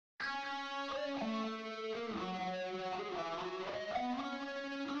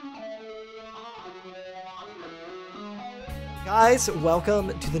Guys,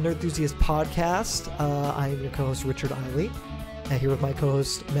 welcome to the Nerd Enthusiast Podcast. I am your co-host, Richard Eiley. Here with my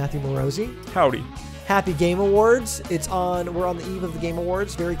co-host, Matthew Morosi. Howdy. Happy Game Awards. We're on the eve of the Game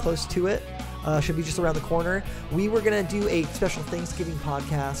Awards, very close to it. Should be just around the corner. We were going to do a special Thanksgiving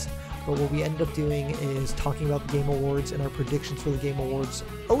podcast, but what we ended up doing is talking about the Game Awards and our predictions for the Game Awards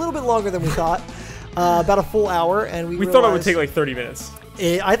a little bit longer than we thought. About a full hour. And we thought it would take like 30 minutes.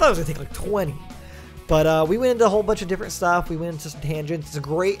 I thought it was going to take like 20. But we went into a whole bunch of different stuff. We went into some tangents. It's a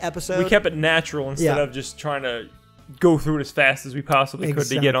great episode. We kept it natural instead of just trying to go through it as fast as we possibly could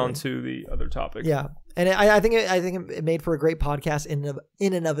to get onto the other topic. Yeah, and I think it made for a great podcast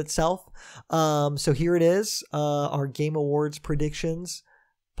in and of itself. So here it is, our Game Awards predictions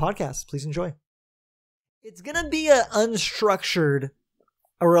podcast. Please enjoy. It's gonna be an unstructured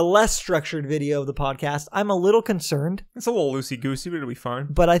or a less structured video of the podcast. I'm a little concerned. It's a little loosey-goosey, but it'll be fine.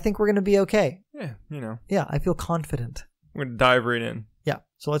 But I think we're going to be okay. Yeah, Yeah, I feel confident. We're going to dive right in. Yeah,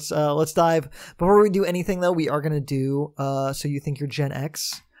 so let's dive. Before we do anything, though, we are going to do, so you think you're Gen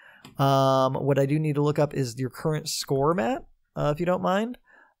X. What I do need to look up is your current score, Matt, if you don't mind.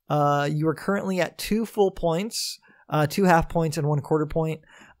 You are currently at 2 full points, 2 half points, and 1 quarter point.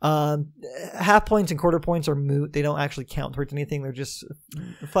 Half points and quarter points are moot. They don't actually count towards anything. They're just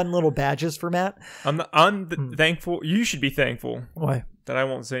fun little badges for Matt. I'm thankful. You should be thankful. Why? That I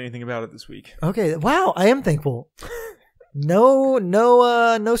won't say anything about it this week. Okay. Wow. I am thankful. No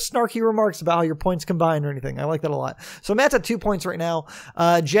snarky remarks about how your points combine or anything. I like that a lot. So Matt's at 2 points right now.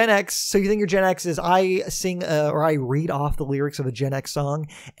 Gen X. So you think you're Gen X is I sing or I read off the lyrics of a Gen X song,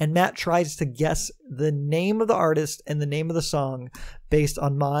 and Matt tries to guess the name of the artist and the name of the song based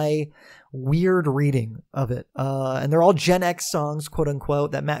on my weird reading of it. And they're all Gen X songs, quote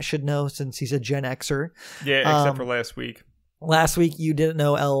unquote, that Matt should know since he's a Gen Xer. Yeah, except for last week. Last week you didn't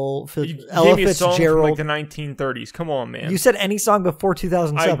know Ella Fitzgerald. Fitzgerald. From like the 1930s. Come on, man. You said any song before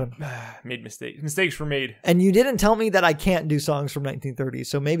 2007. I made mistakes. Mistakes were made. And you didn't tell me that I can't do songs from 1930s.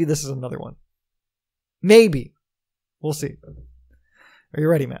 So maybe this is another one. Maybe. We'll see. Are you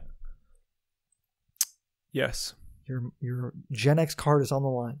ready, Matt? Yes. Your Gen X card is on the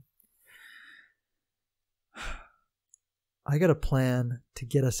line. I got a plan to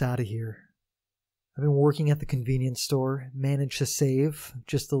get us out of here. I've been working at the convenience store, managed to save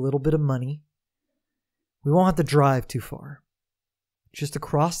just a little bit of money. We won't have to drive too far. Just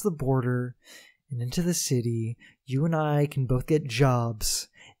across the border and into the city, you and I can both get jobs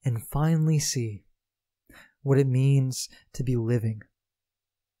and finally see what it means to be living.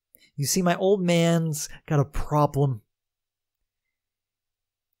 You see, my old man's got a problem.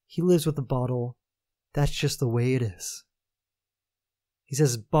 He lives with a bottle. That's just the way it is. He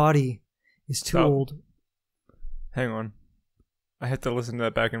says his body is too old. Hang on. I have to listen to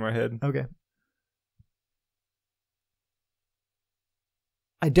that back in my head. Okay.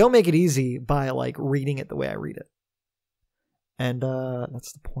 I don't make it easy by like reading it the way I read it. And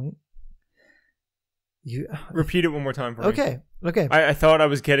that's the point. You repeat it one more time for me. Okay. I thought I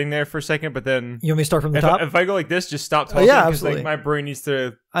was getting there for a second, but then you want me to start from the top? If I go like this, just stop talking. Yeah, absolutely. Like, my brain needs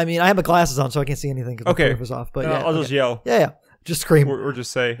to. I mean, I have my glasses on, so I can't see anything because the curve is off. But yeah, I'll just yell. Yeah. Just scream. Or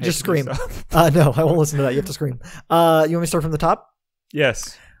just say. Hey, just scream. No, I won't listen to that. You have to scream. You want me to start from the top?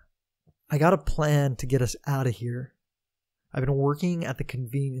 Yes. I got a plan to get us out of here. I've been working at the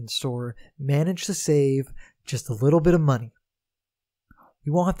convenience store, managed to save just a little bit of money.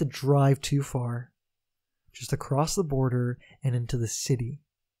 We won't have to drive too far. Just across the border and into the city.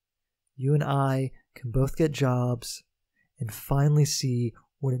 You and I can both get jobs and finally see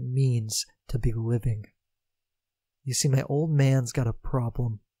what it means to be living. You see, my old man's got a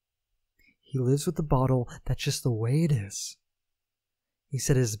problem. He lives with the bottle. That's just the way it is. He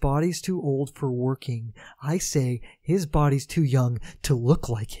said his body's too old for working. I say his body's too young to look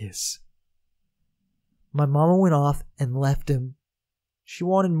like his. My mama went off and left him. She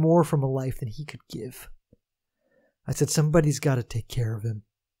wanted more from a life than he could give. I said somebody's got to take care of him.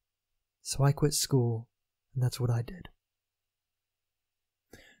 So I quit school, and that's what I did.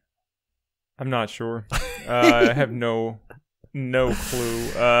 I'm not sure. I have no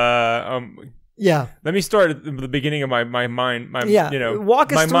clue. Yeah. Let me start at the beginning of my mind.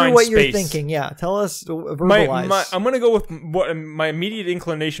 Walk us through what you're thinking. Yeah. Tell us. Verbalize. I'm gonna go with what my immediate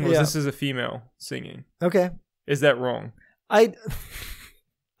inclination was. Yeah. This is a female singing. Okay. Is that wrong?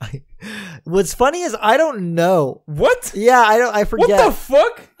 What's funny is I don't know. What? Yeah, I forget. What the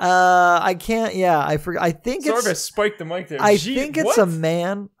fuck? I can't. Yeah, I forget. I think Sorry if I spiked the mic there. I think it's a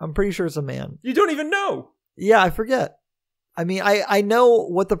man. I'm pretty sure it's a man. You don't even know. Yeah, I forget. I mean, I know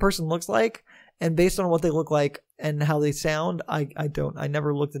what the person looks like, and based on what they look like and how they sound, I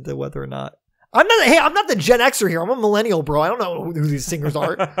never looked into whether or not. I'm not the Gen Xer here. I'm a millennial, bro. I don't know who these singers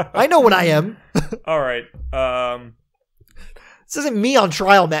are. I know what I am. All right. This isn't me on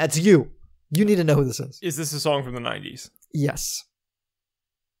trial, Matt. It's you. You need to know who this is. Is this a song from the 90s? Yes.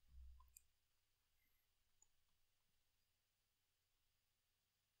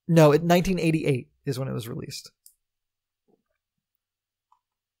 No, 1988 is when it was released.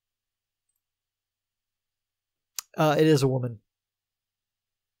 It is a woman.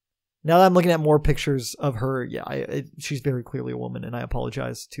 Now that I'm looking at more pictures of her, yeah, she's very clearly a woman, and I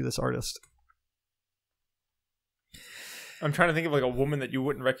apologize to this artist. I'm trying to think of like a woman that you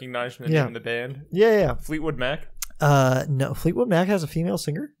wouldn't recognize from the name of the band. Yeah. Fleetwood Mac? No, Fleetwood Mac has a female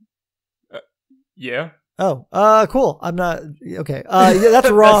singer? Yeah. Oh, cool. I'm not okay. Yeah, that's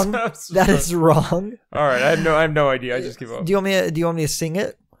wrong. That is wrong. All right, I have no idea. I just give up. Do you want me to sing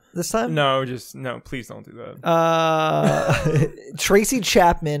it this time? No, please don't do that. Tracy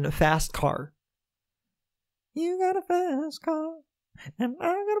Chapman, Fast Car. You got a fast car, and I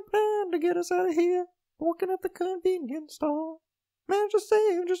got a plan to get us out of here. Working at the convenience store, managed to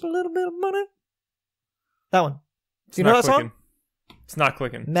save just a little bit of money. That one. Do you know that song? It's not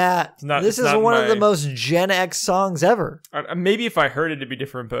clicking. Matt, this is one of the most Gen X songs ever. Maybe if I heard it, it'd be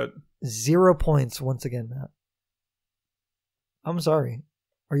different, but... 0 points once again, Matt. I'm sorry.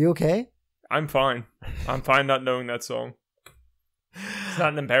 Are you okay? I'm fine. I'm fine not knowing that song. It's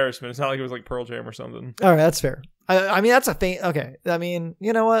not an embarrassment. It's not like it was like Pearl Jam or something. All right, that's fair. I mean, that's a faint... Okay. I mean,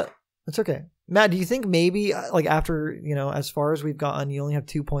 you know what? It's okay. Matt, do you think maybe, like, after, as far as we've gotten, you only have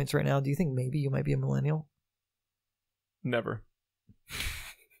 2 points right now. Do you think maybe you might be a millennial? Never.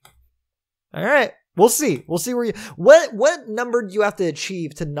 All right. We'll see. We'll see where you... What number do you have to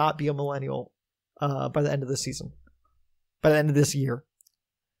achieve to not be a millennial by the end of this season? By the end of this year?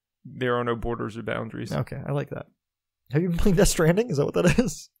 There are no borders or boundaries. Okay, I like that. Have you been playing Death Stranding? Is that what that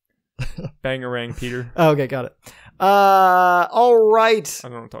is? Bangarang, Peter. Oh, okay, got it. All right. I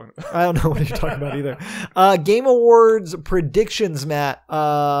don't know what I'm talking about. I don't know what you're talking about either. Game Awards predictions, Matt.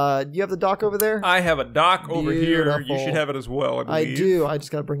 Do you have the doc over there? I have a doc over here. You should have it as well, I believe. I do. I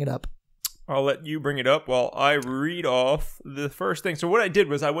just got to bring it up. I'll let you bring it up while I read off the first thing. So what I did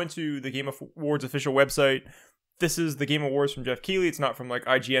was I went to the Game Awards official website. This is the Game Awards from Jeff Keighley. It's not from like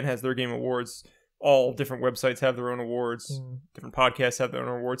IGN has their Game Awards. All different websites have their own awards. Different podcasts have their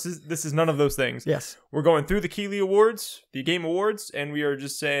own awards. This is none of those things. Yes. We're going through the Keighley Awards, the Game Awards, and we are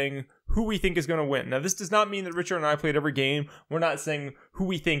just saying who we think is going to win. Now, this does not mean that Richard and I played every game. We're not saying who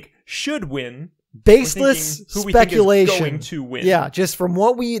we think should win. Baseless who speculation. We think is going to win. Yeah, just from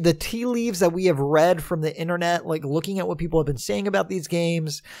the tea leaves that we have read from the internet, like looking at what people have been saying about these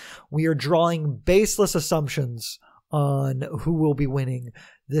games, we are drawing baseless assumptions on who will be winning.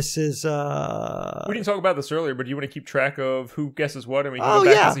 This is we didn't talk about this earlier, but do you want to keep track of who guesses what, and we can go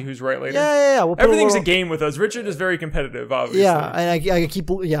back and see who's right later? Yeah. Everything's a game with us. Richard is very competitive, obviously. Yeah,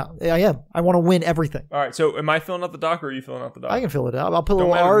 and I am. I want to win everything. All right, so am I filling out the doc, or are you filling out the doc? I can fill it out. I'll put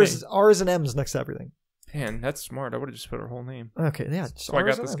little R's and M's next to everything. Man, that's smart. I would have just put her whole name. Okay, yeah. So I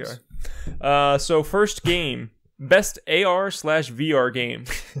got this guy. So first game, best AR/VR game.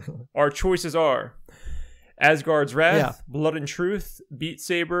 Our choices are Asgard's Wrath, Blood and Truth, Beat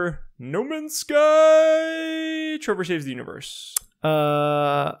Saber, No Man's Sky, Trevor Saves the Universe.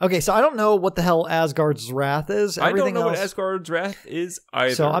 Okay, so I don't know what the hell Asgard's Wrath is. Everything I don't know what Asgard's Wrath is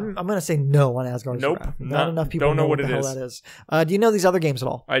either. So I'm gonna say no on Asgard's Wrath. Not enough people don't know what the hell that is. Do you know these other games at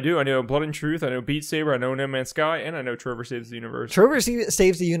all? I do. I know Blood and Truth. I know Beat Saber. I know No Man's Sky, and I know Trevor Saves the Universe. Trevor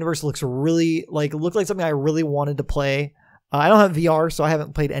Saves the Universe looked like something I really wanted to play. I don't have VR, so I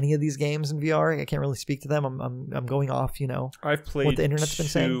haven't played any of these games in VR. I can't really speak to them. I'm going off, I've played what the internet's been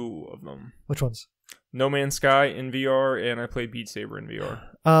saying. 2 of them. Which ones? No Man's Sky in VR, and I played Beat Saber in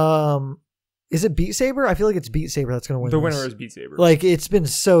VR. Is it Beat Saber? I feel like it's Beat Saber that's going to win. The winner is Beat Saber. Like, it's been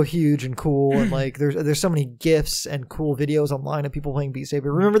so huge and cool, and like there's so many GIFs and cool videos online of people playing Beat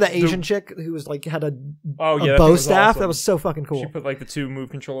Saber. Remember that Asian chick who was like had a bow staff? Awesome. That was so fucking cool. She put like the 2 move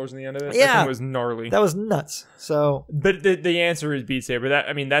controllers in the end of it. Yeah, that thing was gnarly. That was nuts. So, but the answer is Beat Saber.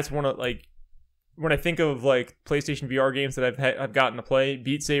 That's one of like. When I think of like PlayStation VR games that I've gotten to play,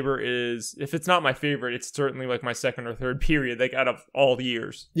 Beat Saber is, if it's not my favorite, it's certainly like my second or third period, like out of all the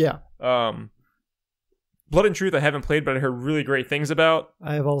years. Yeah. Blood and Truth I haven't played, but I heard really great things about.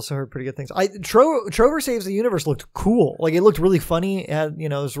 I have also heard pretty good things. Trover Saves the Universe looked cool. Like, it looked really funny. It had, it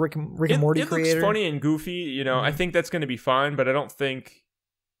was Rick and Morty creator. It looks funny and goofy. I think that's going to be fine, but I don't think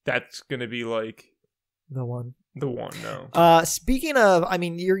that's going to be like the one. No. Speaking of,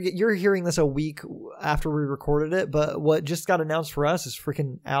 you're hearing this a week after we recorded it, but what just got announced for us is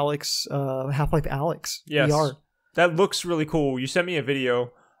freaking Half-Life Alyx. Yes. VR. That looks really cool. You sent me a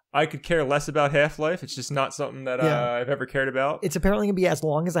video. I could care less about Half-Life. It's just not something that I've ever cared about. It's apparently going to be as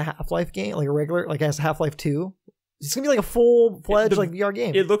long as a Half-Life game, like a regular, like as Half-Life 2. It's going to be like a full-fledged like VR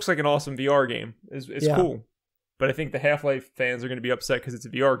game. It looks like an awesome VR game. It's cool. But I think the Half-Life fans are going to be upset because it's a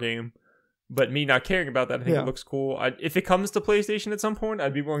VR game. But me not caring about that, I think it looks cool. If it comes to PlayStation at some point,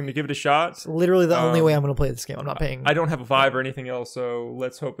 I'd be willing to give it a shot. It's literally the only way I'm going to play this game. I'm not paying. I don't have a Vive or anything else, so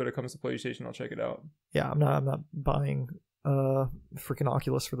let's hope that it comes to PlayStation. I'll check it out. Yeah, I'm not buying freaking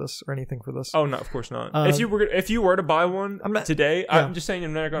Oculus for this or anything for this. Oh no, of course not. If you were to buy one today, I'm just saying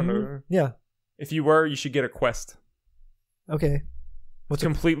I'm not going to. Yeah. If you were, you should get a Quest. Okay. It's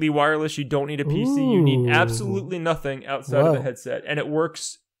completely wireless. You don't need a PC. Ooh. You need absolutely nothing outside of a headset, and it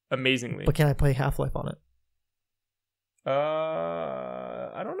works amazingly. But can I play Half-Life on it?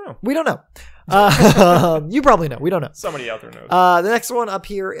 I don't know. We don't know. You probably know. We don't know. Somebody out there knows. The next one up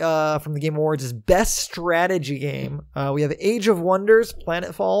here from the Game Awards is Best Strategy Game. We have Age of Wonders,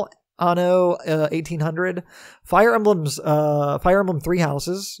 Planetfall, Anno 1800, Fire Emblem 3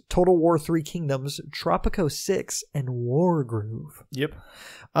 Houses, Total War 3 Kingdoms, Tropico 6, and Wargroove. Yep.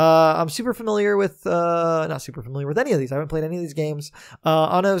 I'm super familiar with, not super familiar with any of these. I haven't played any of these games.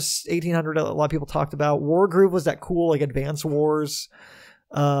 Anno's 1800, a lot of people talked about. Wargroove was that cool, like, Advance Wars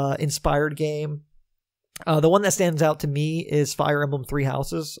inspired game. The one that stands out to me is Fire Emblem 3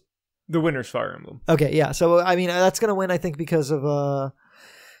 Houses. The winner's Fire Emblem. Okay, yeah. So, I mean, that's going to win, I think, because of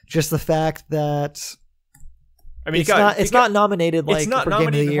just the fact that I mean, it's not nominated like it's not for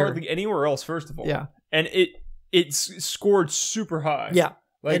nominated Game of the Year. hardly anywhere else. First of all, yeah, and it's scored super high. Yeah,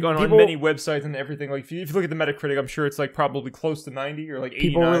 like on many websites and everything. Like if you look at the Metacritic, I'm sure it's like probably close to 90 or like 89.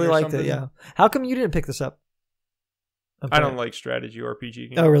 People really or liked something. it. Yeah. How come you didn't pick this up? I don't like strategy RPG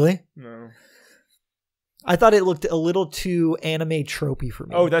games. Oh, really? No. I thought it looked a little too anime tropey for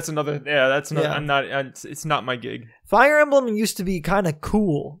me. Oh, that's another. Yeah, that's another. Yeah. It's not my gig. Fire Emblem used to be kind of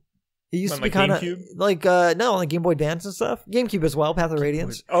cool. It used to be kind of like like Game Boy Advance and stuff. GameCube as well. Path of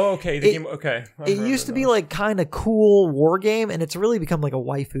Radiance. Oh, okay. Okay. It used to be like kind of cool war game, and it's really become like a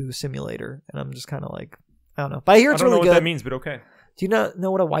waifu simulator. And I'm just kind of like, I don't know. But I hear it's really good. I don't know what that means, but okay. Do you not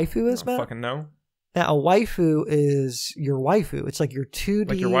know what a waifu is, I Matt? don't fucking know. Yeah, a waifu is your waifu. It's like your 2D.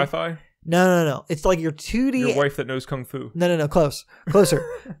 Like your Wi-Fi? No. It's like your 2D. Your wife that knows kung fu. No. Closer,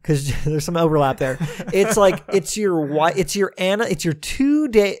 because there's some overlap there. It's like it's your 2D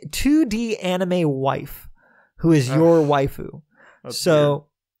anime wife, who is your waifu. So,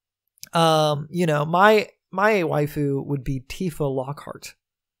 weird. My waifu would be Tifa Lockhart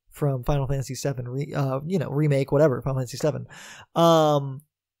from Final Fantasy VII. Remake, whatever. Final Fantasy VII.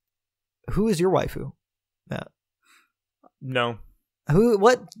 Who is your waifu, Matt? No.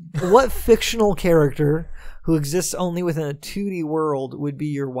 What fictional character who exists only within a 2D world would be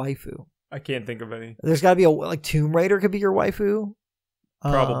your waifu? I can't think of any. There's got to be like Tomb Raider could be your waifu.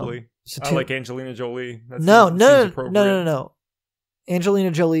 Probably. I like Angelina Jolie. No.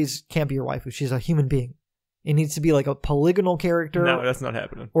 Angelina Jolie's can't be your waifu. She's a human being. It needs to be like a polygonal character. No, that's not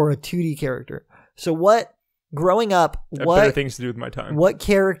happening. Or a 2D character. So growing up, better things to do with my time. What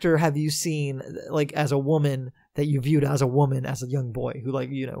character have you seen like as a woman that you viewed as a woman as a young boy who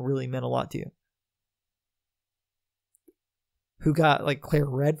really meant a lot to you? Who got like Claire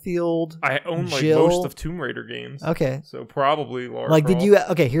Redfield? I own Jill? Most of Tomb Raider games. Okay. So probably Lara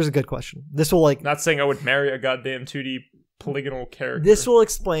Croft. Okay, here's a good question. This will not saying I would marry a goddamn 2D polygonal character. This will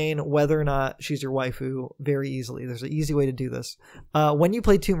explain whether or not she's your waifu very easily. There's an easy way to do this. When you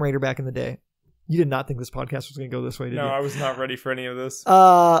played Tomb Raider back in the day, you did not think this podcast was going to go this way, did you? No, I was not ready for any of this.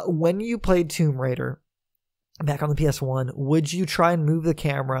 When you played Tomb Raider back on the PS1, would you try and move the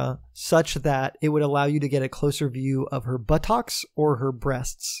camera such that it would allow you to get a closer view of her buttocks or her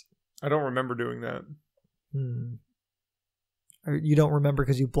breasts? I don't remember doing that. Or you don't remember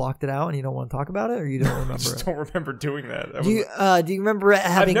because you blocked it out and you don't want to talk about it, or you don't remember? I just don't remember doing that. Do you remember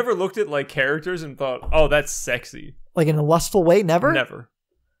having? I've never looked at like characters and thought, "Oh, that's sexy." Like in a lustful way? Never. Never.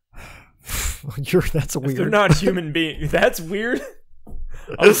 That's weird. If they're not human beings. That's weird.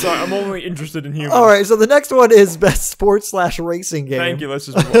 I'm sorry. I'm only interested in humans. All right. So the next one is best sports/racing game. Thank you. Let's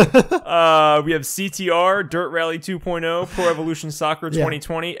just move on. We have CTR, Dirt Rally 2.0, Pro Evolution Soccer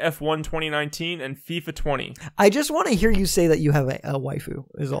 2020, F1 2019, and FIFA 20. I just want to hear you say that you have a waifu.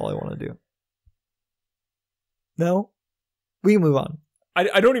 Is all I want to do. No, we can move on.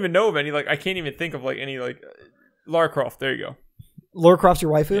 I don't even know of any. Like I can't even think of like any like Lara Croft. There you go. Lara Croft's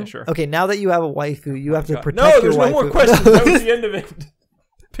your waifu? Yeah, sure. Okay, now that you have a waifu, you have to protect your waifu. No, there's no more questions. That was the end of it.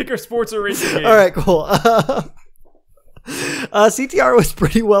 Pick your sports or racing game. All right, cool. CTR was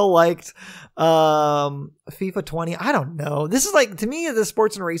pretty well liked. FIFA 20, I don't know. This is like, to me, the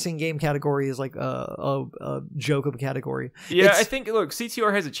sports and racing game category is like a joke of a category. Yeah, I think, look,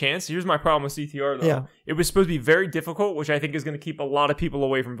 CTR has a chance. Here's my problem with CTR, though. Yeah. It was supposed to be very difficult, which I think is going to keep a lot of people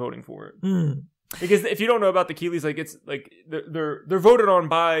away from voting for it. Mm. Because if you don't know about the Keeleys, like, it's like they're voted on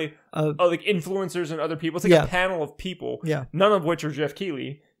by like influencers and other people. It's like a panel of people, none of which are Jeff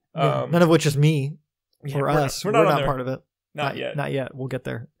Keighley. None of which is me or us. We're not part of it. Not yet. Not yet. We'll get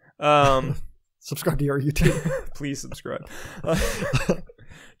there. Subscribe to our YouTube. Please subscribe.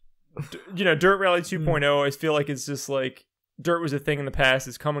 Dirt Rally 2.0, I feel like it's just like dirt was a thing in the past.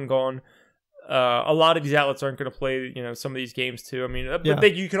 It's come and gone. A lot of these outlets aren't going to play, some of these games too. I mean,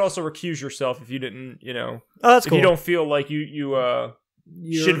 but you could also recuse yourself if you didn't, Oh, that's cool. If you don't feel like you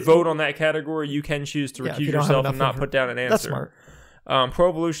should vote on that category, you can choose to recuse yourself and not put down an answer. That's smart. Pro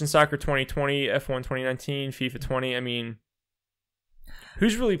Evolution Soccer 2020, F1 2019, FIFA 20. I mean,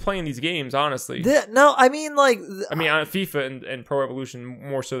 who's really playing these games, honestly? FIFA and Pro Evolution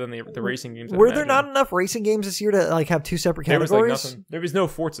more so than the racing games. Were there not enough racing games this year to like have two separate categories? There was nothing. There was no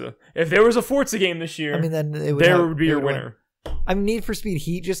Forza. If there was a Forza game this year, then would be your winner. Need for Speed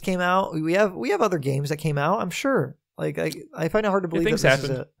Heat just came out. We have other games that came out. I'm sure. Like I find it hard to believe that this is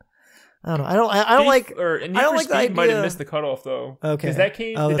it. I don't know. I don't like. Need for Speed might have missed the cutoff though. Okay, because that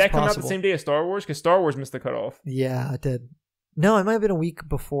came. Did that come out the same day as Star Wars? Because Star Wars missed the cutoff. Yeah, it did. No, it might have been a week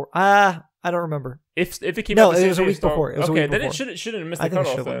before. I don't remember. If it came out the same day, it was a week before. Then it shouldn't have missed the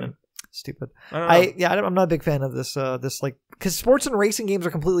cutoff then. Stupid. I'm not a big fan of this. Because sports and racing games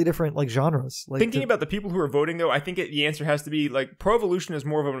are completely different genres. Thinking about the people who are voting though, I think the answer has to be like Pro Evolution is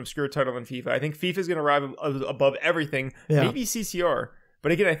more of an obscure title than FIFA. I think FIFA is going to arrive above everything. Yeah. Maybe CCR,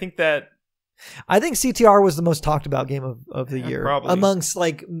 but again, I think CTR was the most talked about game of the year, probably. Amongst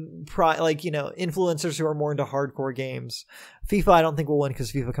influencers who are more into hardcore games. FIFA, I don't think will win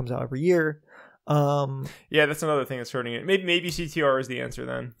because FIFA comes out every year. Yeah, that's another thing that's hurting it. Maybe CTR is the answer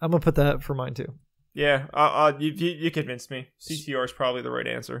then. I'm gonna put that for mine too. Yeah, you convinced me. CTR is probably the right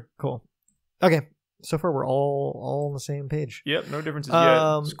answer. Cool. Okay, so far we're all on the same page. Yep, no differences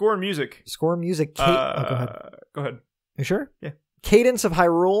yet. Score and music. Go ahead. Go ahead. You sure? Yeah. Cadence of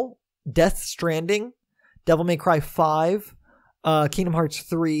Hyrule, Death Stranding, Devil May Cry 5, Kingdom Hearts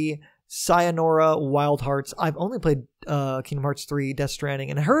 3, Sayonara, Wild Hearts. I've only played Kingdom Hearts 3, Death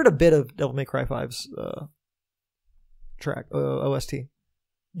Stranding, and I heard a bit of Devil May Cry 5's track, OST.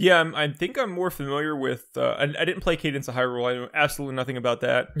 Yeah, I think I'm more familiar with... I didn't play Cadence of Hyrule. I know absolutely nothing about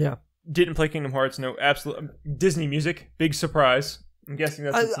that. Yeah. Didn't play Kingdom Hearts. No, absolutely. Disney music. Big surprise. I'm guessing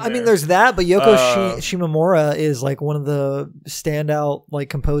that's there's that, but Yoko Shimomura is like one of the standout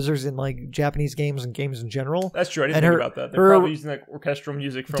composers in Japanese games and games in general. That's true. I didn't think about that. They're probably using orchestral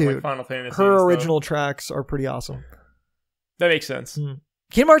music from Final Fantasy. Her original tracks are pretty awesome. That makes sense.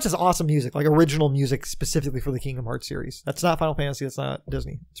 Kingdom Hearts has awesome music, original music specifically for the Kingdom Hearts series. That's not Final Fantasy. That's not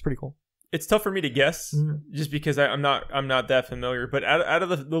Disney. It's pretty cool. It's tough for me to guess just because I'm not that familiar. But out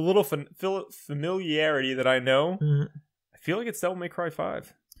of the little familiarity that I know. I feel like it's Devil May Cry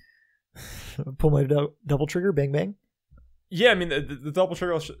 5. Pull my double trigger, bang bang. Yeah, I mean the double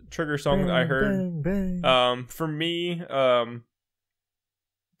trigger song bang, that I heard. Bang, bang. For me,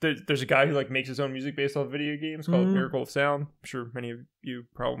 there's a guy who makes his own music based off video games called Miracle of Sound. I'm sure many of you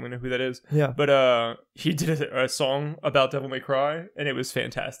probably know who that is. Yeah. But he did a song about Devil May Cry, and it was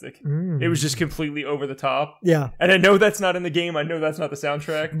fantastic. It was just completely over the top. Yeah. And I know that's not in the game. I know that's not the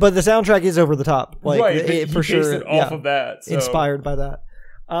soundtrack. But the soundtrack is over the top. Right. For sure. Based it off of that. So inspired by that.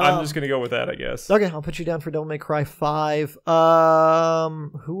 I'm just gonna go with that, I guess. Okay, I'll put you down for Devil May Cry 5.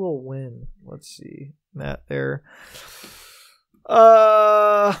 Who will win? Let's see. Matt there.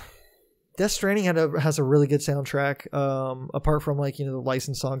 Death Stranding has a really good soundtrack. Apart from the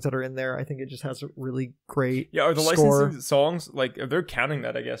licensed songs that are in there, I think it just has a really great are the score. licensed songs they're counting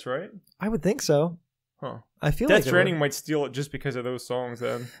that, I guess, right? I would think so. Huh. I feel Death Stranding might steal it just because of those songs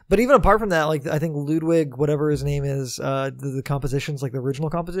then. But even apart from that, I think Ludwig, whatever his name is, the compositions, the original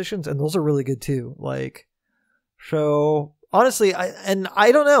compositions, and those are really good too. So honestly,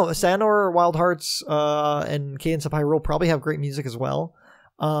 I don't know, Sayonara, Wild Hearts, and Cadence of Hyrule probably have great music as well.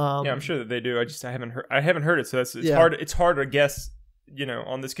 Yeah, I'm sure that they do. I haven't heard it, so it's hard to guess,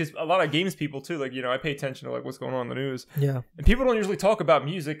 on this, because a lot of games people too, I pay attention to what's going on in the news. Yeah, and people don't usually talk about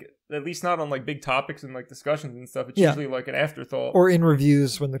music, at least not on big topics and discussions and stuff. It's usually an afterthought or in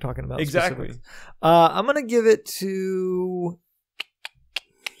reviews when they're talking about exactly. Specifics. I'm gonna give it to.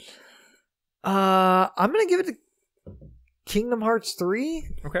 I'm gonna give it to Kingdom Hearts 3.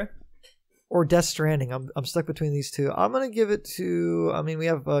 Okay. or Death Stranding. I'm stuck between these two. I'm gonna give it to. I mean, we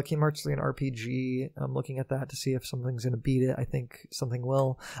have Kingdom Hearts 3 and RPG. I'm looking at that to see if something's gonna beat it. I think something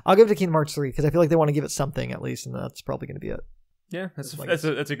will. I'll give it to Kingdom Hearts 3 because I feel like they want to give it something at least, and that's probably gonna be it. Yeah, that's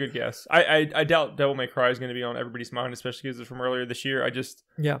a good guess. I doubt Devil May Cry is going to be on everybody's mind, especially because it's from earlier this year. I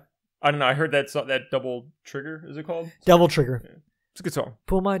don't know. I heard that Double Trigger, is it called? Devil Trigger. Yeah. It's a good song.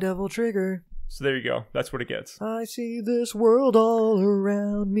 Pull my devil trigger. So there you go. That's what it gets. I see this world all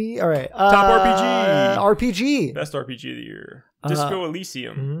around me. All right. Top RPG. RPG. Best RPG of the year. Disco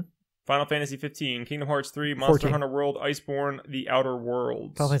Elysium. Mm-hmm. Final Fantasy 15. Kingdom Hearts 3. Monster 14. Hunter World. Iceborne. The Outer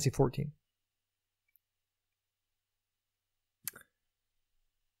Worlds. Final Fantasy 14.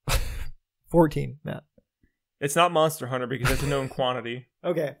 14, Matt. It's not Monster Hunter because it's a known quantity.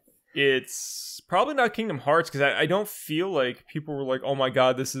 Okay. It's probably not Kingdom Hearts because I don't feel like people were like, oh my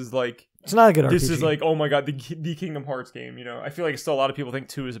god, this is like... It's not a good RPG. This is like, oh my god, the Kingdom Hearts game, you know? I feel like still a lot of people think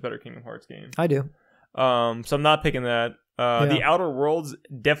 2 is a better Kingdom Hearts game. I do. So I'm not picking that. The Outer Worlds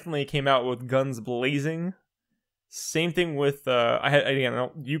definitely came out with guns blazing. Same thing with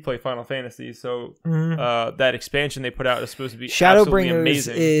you play Final Fantasy, so that expansion they put out is supposed to be absolutely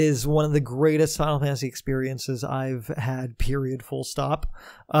amazing. Shadowbringers is one of the greatest Final Fantasy experiences I've had. Period. Full stop.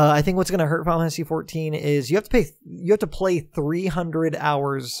 I think what's going to hurt Final Fantasy 14 is you have to play 300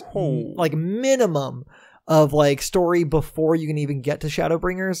 hours, like minimum, of like story before you can even get to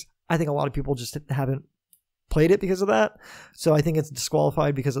Shadowbringers. I think a lot of people just haven't played it because of that, so I think it's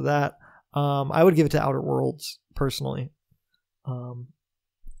disqualified because of that. I would give it to Outer Worlds personally. So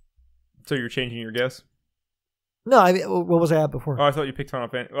you're changing your guess? No, I mean, what was I at before? Oh, I thought you picked Final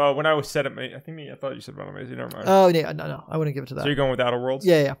Fantasy. Well, when I was set at I thought you said Final Fantasy. Never mind. Oh yeah, no, I wouldn't give it to that. So you're going with Outer Worlds?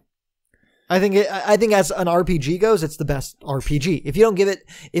 Yeah. I think as an RPG goes, it's the best RPG. If you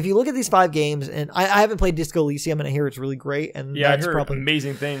look at these 5 games, and I haven't played Disco Elysium, and I hear it's really great, and yeah, that's I heard probably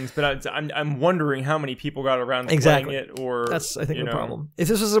amazing things, but I'm wondering how many people got around to exactly playing it, or that's I think the problem. If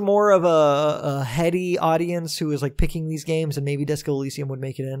this was more of a heady audience who was like picking these games, and maybe Disco Elysium would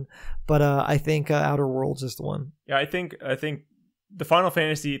make it in, but I think Outer Worlds is the one. Yeah, I think the Final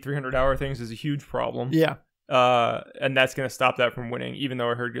Fantasy 300-hour things is a huge problem. Yeah, and that's gonna stop that from winning, even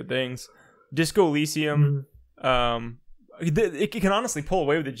though I heard good things. Disco Elysium, it can honestly pull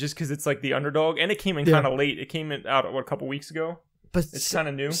away with it just because it's like the underdog, and it came in kind of late. It came out a couple weeks ago, but it's kind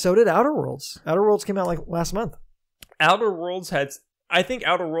of new. So did Outer Worlds. Outer Worlds came out like last month. I think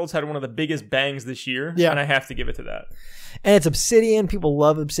Outer Worlds had one of the biggest bangs this year, and I have to give it to that. And it's Obsidian. People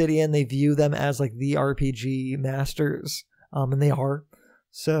love Obsidian. They view them as like the RPG masters, and they are.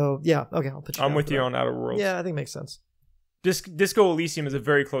 So yeah, okay, I'll put you. I'm with you on Outer Worlds. Yeah, I think it makes sense. Disco Elysium is a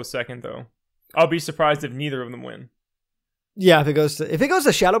very close second, though. I'll be surprised if neither of them win. Yeah, if it goes to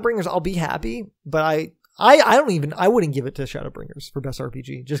Shadowbringers, I'll be happy. But I wouldn't give it to Shadowbringers for best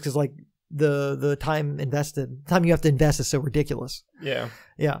RPG just because like the time you have to invest is so ridiculous. Yeah.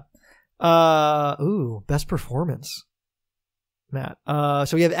 Best performance, Matt.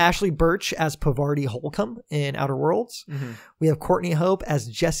 So we have Ashley Birch as Pavarti Holcomb in Outer Worlds. Mm-hmm. We have Courtney Hope as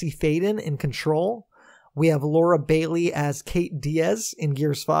Jesse Faden in Control. We have Laura Bailey as Kate Diaz in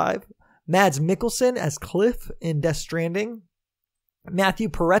Gears 5. Mads Mikkelsen as Cliff in Death Stranding. Matthew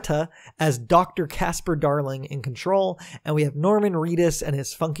Peretta as Dr. Casper Darling in Control. And we have Norman Reedus and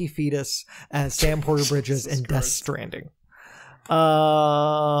his funky fetus as Sam Porter Bridges in Death Stranding.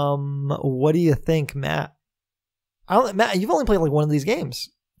 What do you think, Matt? Matt, you've only played like one of these games.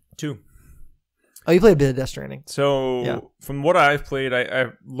 2. Oh, you played a bit of Death Stranding. So from what I've played, I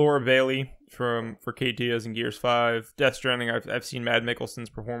have Laura Bailey for Kate Diaz in Gears 5. Death Stranding, I've seen Mads Mikkelsen's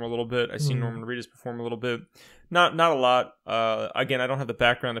perform a little bit. I've seen Norman Reedus perform a little bit. Not a lot. Again, I don't have the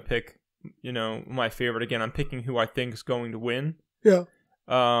background to pick, my favorite. Again, I'm picking who I think is going to win. Yeah.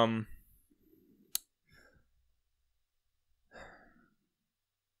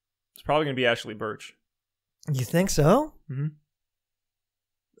 It's probably going to be Ashley Birch. You think so? Mm-hmm.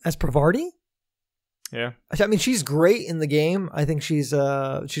 As Pavarti? Yeah. I mean, she's great in the game. I think she's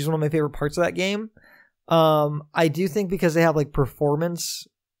one of my favorite parts of that game. I do think because they have like performance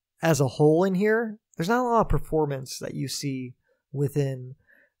as a whole in here, there's not a lot of performance that you see within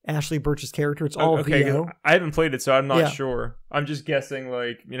Ashley Birch's character. It's all VO. I haven't played it, so I'm not sure. I'm just guessing,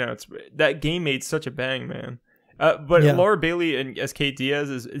 like, it's that game made such a bang, man. But Laura Bailey as Kate Diaz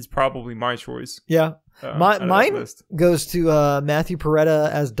is probably my choice. Yeah. Mine goes to Matthew Peretta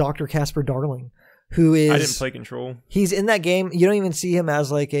as Dr. Casper Darling, who is... I didn't play Control. He's in that game. You don't even see him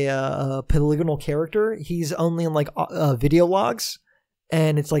as like a polygonal character. He's only in like video logs,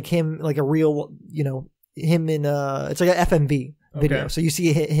 and it's like him, like a real, him in it's like an FMV video. Okay. So you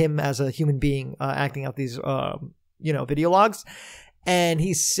see him as a human being acting out these video logs, and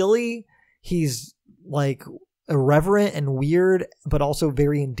he's silly. He's like irreverent and weird, but also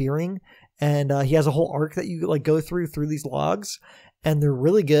very endearing. And he has a whole arc that you like go through these logs, and they're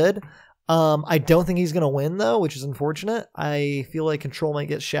really good. I don't think he's gonna win though, which is unfortunate. I feel like Control might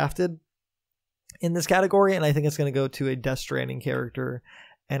get shafted in this category, and I think it's gonna go to a Death Stranding character,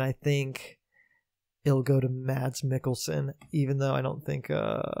 and I think it'll go to Mads Mikkelsen, even though I don't think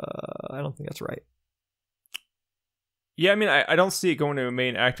that's right. Yeah, I mean, I don't see it going to a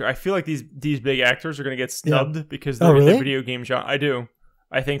main actor. I feel like these big actors are going to get snubbed because they're in the video game genre. I do.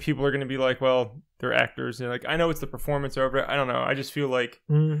 I think people are going to be like, well, they're actors. And like, I know it's the performance over it. I don't know. I just feel like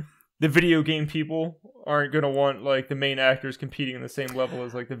the video game people aren't going to want like the main actors competing in the same level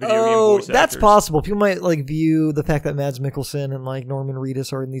as like the video game voice actors. That's possible. People might like view the fact that Mads Mikkelsen and like Norman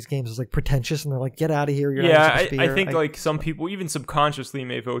Reedus are in these games as like pretentious, and they're like, get out of here. You're not supposed to be here. I think like some people even subconsciously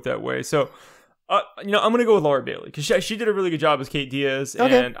may vote that way. So I'm going to go with Laura Bailey because she did a really good job as Kate Diaz,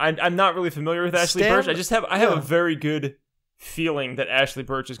 and I'm not really familiar with Ashley Birch. I have a very good feeling that Ashley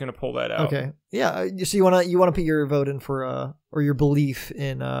Birch is going to pull that out. Okay, yeah. So you want to put your vote in for or your belief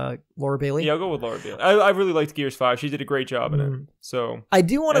in Laura Bailey? Yeah, I'll go with Laura Bailey. I really liked Gears 5. She did a great job in it. So I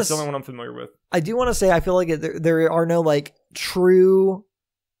do want to. That's the only one I'm familiar with. I do want to say I feel like there are no like true,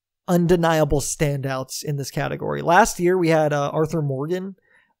 undeniable standouts in this category. Last year we had Arthur Morgan.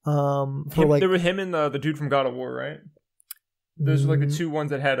 There were him and the dude from God of War, right? Those were like the two ones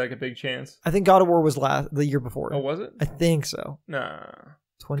that had like a big chance. I think God of War was the year before. Oh, was it? I think so. Nah,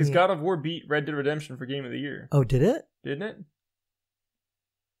 because God of War beat Red Dead Redemption for Game of the Year. Oh, did it? Didn't it?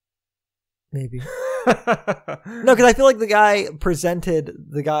 Maybe. No, because I feel like the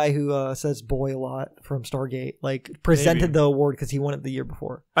guy who says "boy" a lot from Stargate, like presented the award because he won it the year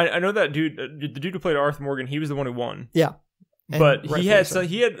before. I know that dude. The dude who played Arthur Morgan, he was the one who won. Yeah. But he had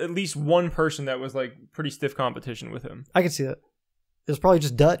at least one person that was like pretty stiff competition with him. I could see that. It was probably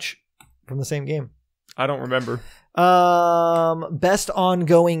just Dutch from the same game. I don't remember. Best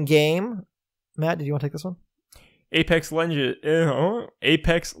ongoing game. Matt, did you want to take this one? Apex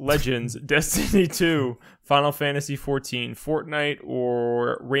Legends, Destiny 2, Final Fantasy 14, Fortnite,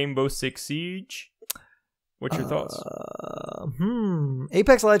 or Rainbow Six Siege? What's your thoughts?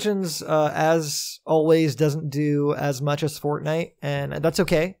 Apex Legends, as always, doesn't do as much as Fortnite, and that's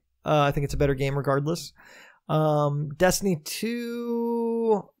okay. I think it's a better game regardless. Destiny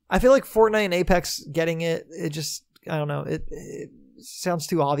 2, I feel like Fortnite and Apex getting it just, I don't know, it sounds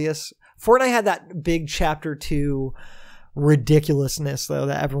too obvious. Fortnite had that big Chapter 2 ridiculousness, though,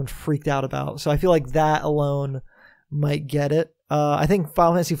 that everyone freaked out about. So I feel like that alone might get it. I think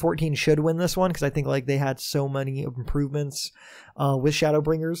Final Fantasy 14 should win this one because I think like they had so many improvements with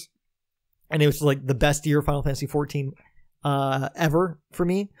Shadowbringers, and it was like the best year of Final Fantasy 14 ever for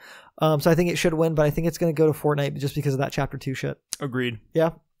me. So I think it should win, but I think it's going to go to Fortnite just because of that Chapter 2 shit. Agreed.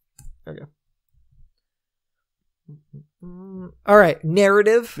 Yeah. Okay. All right,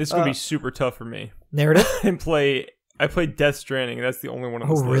 narrative. This is going to be super tough for me. Narrative? I played Death Stranding. That's the only one on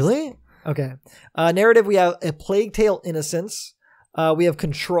this list. Oh, really? Okay. Narrative, we have A Plague Tale: Innocence. We have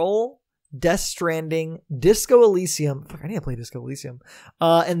Control, Death Stranding, Disco Elysium. Fuck, I need to play Disco Elysium.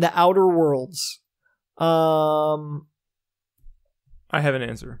 And The Outer Worlds. I have an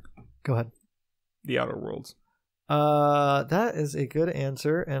answer. Go ahead. The Outer Worlds. That is a good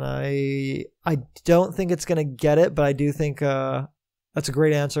answer, and I don't think it's gonna get it, but I do think that's a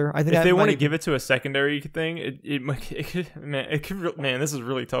great answer. I think if they want to give it to a secondary thing, it could. Man, this is a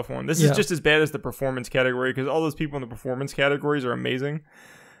really tough one. This is just as bad as the performance category because all those people in the performance categories are amazing.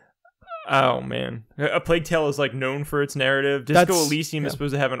 Oh man, A Plague Tale is like known for its narrative. Disco Elysium is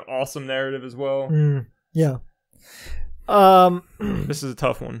supposed to have an awesome narrative as well. Yeah. This is a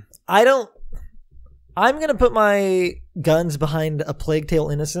tough one. I'm going to put my guns behind A Plague Tale: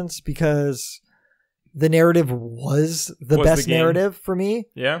 Innocence because the narrative was the best narrative for me.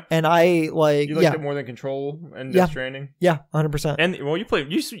 Yeah. And I like... You liked it more than Control and Death Stranding? Yeah, 100%. And, well, you played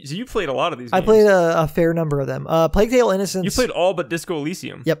a lot of these games. I played a fair number of them. Plague Tale: Innocence... You played all but Disco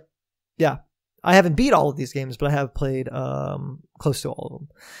Elysium. Yep. Yeah. I haven't beat all of these games, but I have played close to all of them.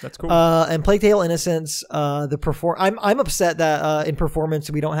 That's cool. And Plague Tale: Innocence, I'm upset that in performance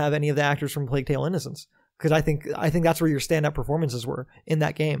we don't have any of the actors from Plague Tale: Innocence because I think that's where your stand-up performances were in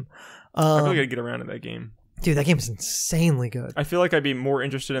that game. I feel like I'd get around to that game. Dude, that game is insanely good. I feel like I'd be more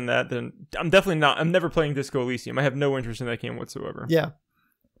interested in that than I'm never playing Disco Elysium. I have no interest in that game whatsoever. Yeah.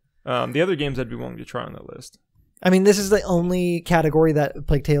 The other games I'd be willing to try on that list. I mean, this is the only category that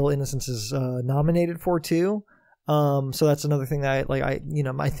Plague Tale: Innocence is nominated for too. So that's another thing that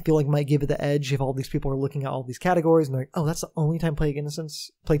I feel like might give it the edge if all these people are looking at all these categories and they're like, oh, that's the only time Plague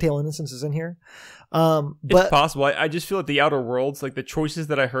Tale Innocence is in here. But it's possible. I just feel like the Outer Worlds, like the choices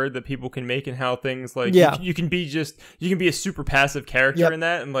that I heard that people can make and how things like you can be a super passive character in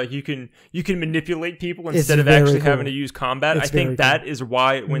that, and like you can manipulate people instead of actually having to use combat. I think that is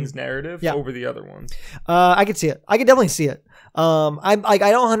why it wins narrative over the other ones. I could see it. I could definitely see it. I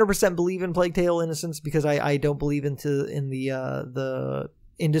don't 100% believe in Plague Tale Innocence because I don't believe in the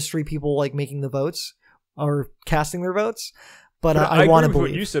industry people like making the votes or casting their votes. But I want to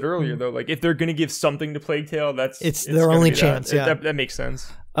believe what you said earlier, though. Like, if they're going to give something to Plague Tale, it's their only chance. That makes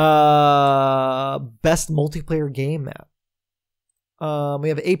sense. Best multiplayer game map. We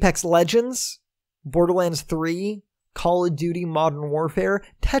have Apex Legends, Borderlands 3, Call of Duty Modern Warfare,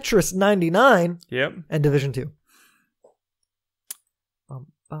 Tetris 99, and Division 2.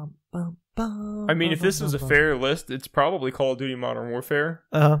 I mean, if this was a fair list, it's probably Call of Duty Modern Warfare.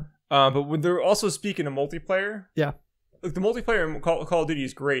 But when they're also speaking of multiplayer, like the multiplayer in Call of Duty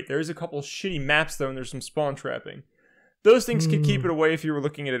is great. There's a couple shitty maps though, and there's some spawn trapping. Those things could keep it away if you were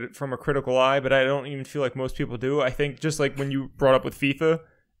looking at it from a critical eye, but I don't even feel like most people do. I think just like when you brought up with FIFA,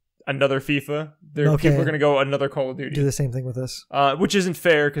 another FIFA, people are going to go another Call of Duty. Do the same thing with this, which isn't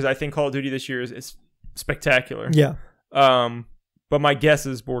fair because I think Call of Duty this year is spectacular. Yeah. But my guess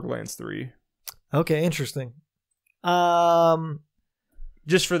is Borderlands 3. Okay, interesting.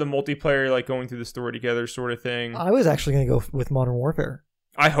 Just for the multiplayer, like going through the story together sort of thing. I was actually going to go with Modern Warfare.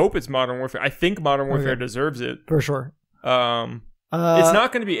 I hope it's Modern Warfare. I think Modern Warfare deserves it. For sure. It's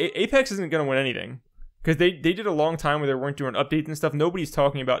not going to be... Apex isn't going to win anything. Because they did a long time where they weren't doing updates and stuff. Nobody's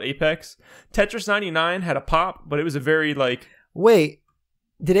talking about Apex. Tetris 99 had a pop, but it was a very like... Wait,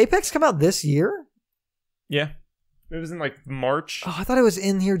 did Apex come out this year? Yeah. It was in like March. Oh, I thought it was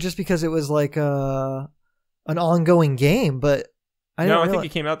in here just because it was like an ongoing game, but... I think it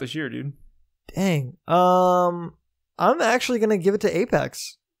came out this year, dude. Dang. I'm actually going to give it to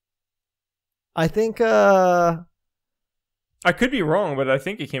Apex. I think... I could be wrong, but I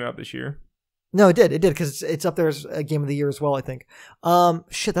think it came out this year. No, it did, because it's up there as a game of the year as well, I think.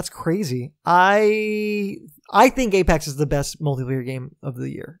 Shit, that's crazy. I think Apex is the best multiplayer game of the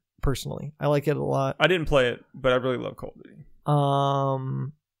year, personally. I like it a lot. I didn't play it, but I really love Call of Duty.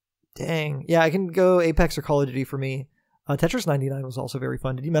 Dang. Yeah, I can go Apex or Call of Duty for me. Tetris 99 was also very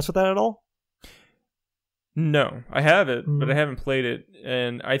fun. Did you mess with that at all? No, I have it, but I haven't played it.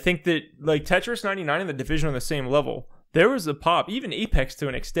 And I think that like Tetris 99 and The Division are on the same level. There was a pop, even Apex to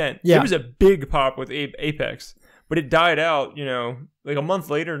an extent. Yeah. There was a big pop with Apex, but it died out, like a month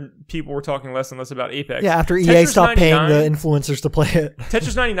later, people were talking less and less about Apex. Yeah, after EA stopped paying the influencers to play it.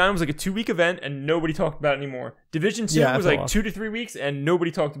 Tetris 99 was like a 2-week event and nobody talked about it anymore. Division 2 was like 2 to 3 weeks and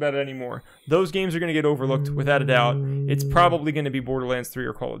nobody talked about it anymore. Those games are going to get overlooked without a doubt. It's probably going to be Borderlands 3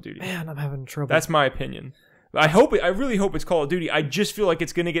 or Call of Duty. Man, I'm having trouble. That's my opinion. I really hope it's Call of Duty. I just feel like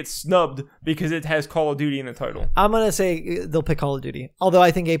it's going to get snubbed because it has Call of Duty in the title. I'm going to say they'll pick Call of Duty. Although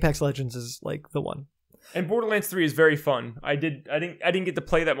I think Apex Legends is like the one. And Borderlands 3 is very fun. I didn't get to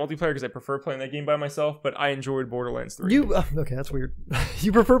play that multiplayer because I prefer playing that game by myself, but I enjoyed Borderlands 3. Okay, that's weird.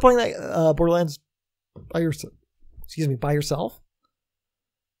 You prefer playing that Borderlands by yourself?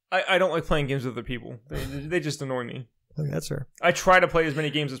 I don't like playing games with other people. They just annoy me. Okay, that's fair. I try to play as many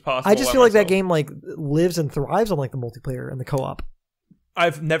games as possible. I just feel like that game like lives and thrives on like the multiplayer and the co-op.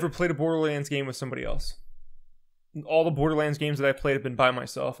 I've never played a Borderlands game with somebody else. All the Borderlands games that I've played have been by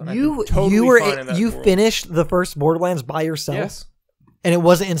myself, and I've been totally fine in that world. Finished the first Borderlands by yourself? Yes. And it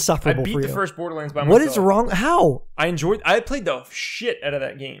wasn't insufferable for you? I beat the first Borderlands by myself. What is wrong? How? I played the shit out of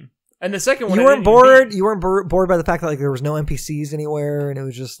that game. And the second one, you weren't bored. You weren't bored by the fact that like there was no NPCs anywhere, and it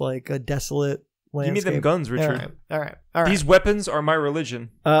was just like a desolate landscape. Give me them guns, Richard. All right. These weapons are my religion.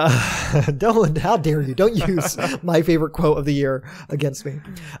 Don't. How dare you? Don't use my favorite quote of the year against me.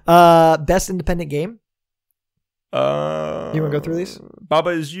 Best independent game. You want to go through these? Baba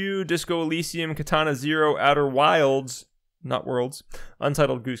Is You, Disco Elysium, Katana Zero, Outer Wilds, not Worlds,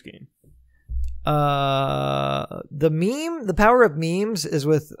 Untitled Goose Game. The power of memes is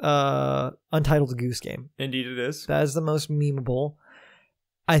with Untitled Goose Game. Indeed it is. That is the most memeable.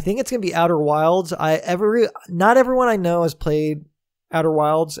 I think it's gonna be Outer Wilds. Not everyone I know has played Outer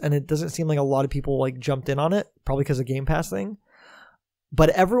Wilds, and it doesn't seem like a lot of people like jumped in on it, probably because of Game Pass thing.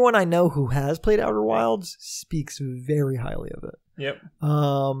 But everyone I know who has played Outer Wilds speaks very highly of it. Yep.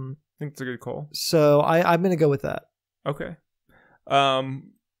 I think it's a good call. So I'm gonna go with that. Okay.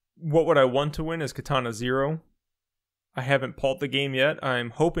 What would I want to win is Katana Zero. I haven't pulped the game yet. I'm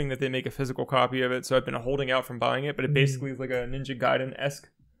hoping that they make a physical copy of it, so I've been holding out from buying it, but it basically is like a Ninja Gaiden-esque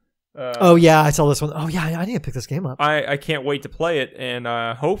Oh yeah, I saw this one. Oh yeah, I need to pick this game up. I can't wait to play it, and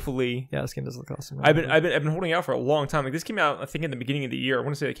hopefully, Yeah, this game does look awesome. I've been holding out for a long time. Like this came out, I think, in the beginning of the year. I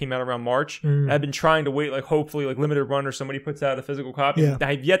want to say it came out around March. I've been trying to wait, like hopefully, like limited run or somebody puts out a physical copy. Yeah.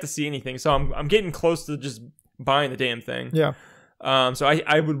 I've yet to see anything, so I'm getting close to just buying the damn thing. Yeah. So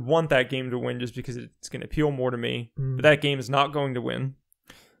I would want that game to win just because it's going to appeal more to me. But that game is not going to win.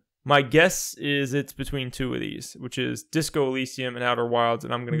 My guess is it's between two of these, which is Disco Elysium and Outer Wilds,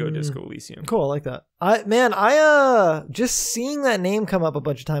 and I'm going to go Disco Elysium. Cool, I like that. I just seeing that name come up a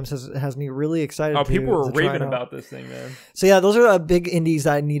bunch of times has me really excited. Oh, people were raving about this thing, man. So yeah, those are big indies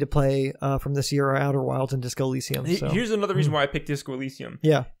that I need to play from this year: are Outer Wilds and Disco Elysium. So. Here's another reason why I picked Disco Elysium.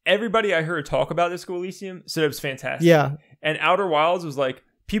 Yeah, everybody I heard talk about Disco Elysium said it was fantastic. Yeah, and Outer Wilds was like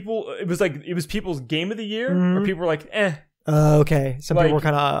it was people's game of the year, or people were like, eh. Okay. Some people were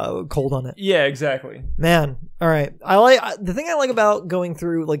kind of cold on it. Yeah, exactly. Man, all right. The thing I like about going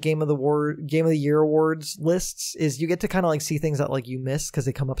through like Game of the Year awards lists is you get to kind of like see things that like you miss because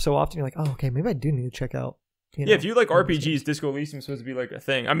they come up so often. You're like, oh, okay, maybe I do need to check out. Yeah, if you like RPGs, Disco Elysium is supposed to be like a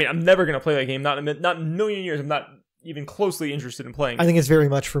thing. I mean, I'm never gonna play that game. Not in a million years. I'm not even closely interested in playing it. I think it's very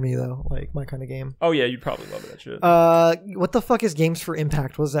much for me though, like my kind of game. Oh yeah, you'd probably love that shit. What the fuck is Games for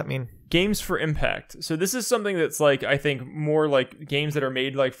Impact? What does that mean? Games for Impact. So this is something that's like, I think more like games that are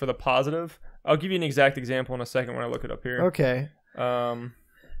made like for the positive. I'll give you an exact example in a second when I look it up here. Okay. Well,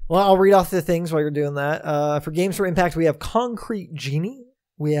 I'll read off the things while you're doing that. For Games for Impact, we have Concrete Genie,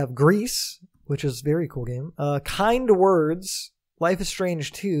 we have Grease, which is a very cool game. Kind Words, Life is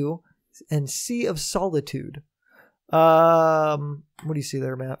Strange 2, and Sea of Solitude. What do you see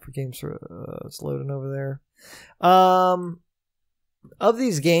there, Matt, for games for it's loading over there. Of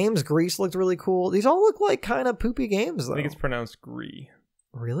these games, Grease looked really cool. These all look like kind of poopy games though. I think it's pronounced Gris.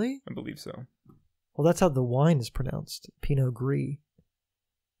 Really? I believe so. Well, that's how the wine is pronounced, Pinot Gris.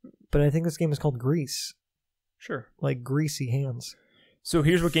 But I think this game is called Grease. Sure. Like greasy hands. So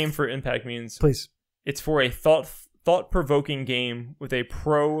here's what Game for Impact means. Please. It's for a thought-provoking game with a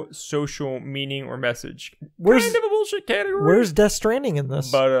pro-social meaning or message. Kind of a bullshit category. Where's Death Stranding in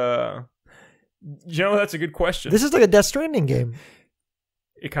this? But, that's a good question. This is like a Death Stranding game.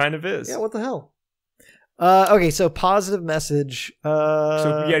 It kind of is. Yeah, what the hell? Okay, so positive message.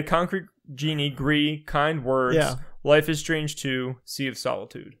 So you had Concrete Genie, Gris, Kind Words, Life is Strange 2, Sea of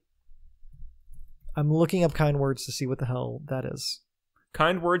Solitude. I'm looking up Kind Words to see what the hell that is.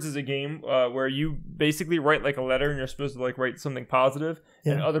 Kind Words is a game where you basically write like a letter and you're supposed to like write something positive,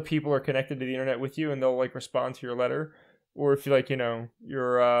 and other people are connected to the internet with you and they'll like respond to your letter. Or if you like, you're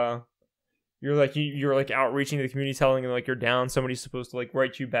like outreaching to the community, telling them like you're down, somebody's supposed to like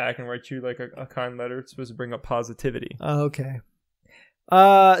write you back and write you like a kind letter. It's supposed to bring up positivity. Okay.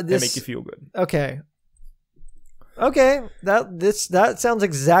 And make you feel good. Okay, that sounds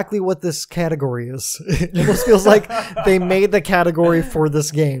exactly what this category is. It almost feels like they made the category for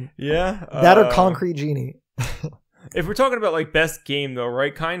this game. Yeah, that or Concrete Genie. If we're talking about like best game though,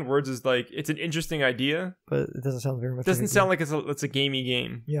 right? Kind Words is like, it's an interesting idea, but it doesn't sound very much. It doesn't sound like it's a gamey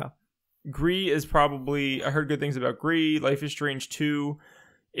game. Yeah. Gris is probably, I heard good things about Gris. Life is Strange 2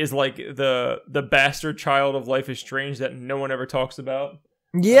 is like the bastard child of Life is Strange that no one ever talks about.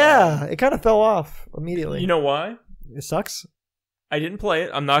 Yeah, it kind of fell off immediately. You know why? It sucks. I didn't play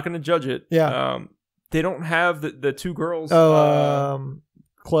it. I'm not going to judge it. Yeah. They don't have the two girls.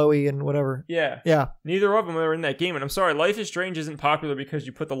 Chloe and whatever. Yeah. Yeah. Neither of them are in that game. And I'm sorry, Life is Strange isn't popular because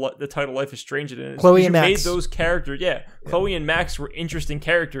you put the title Life is Strange in it. It's Chloe and Max. made those characters. Yeah. Chloe and Max were interesting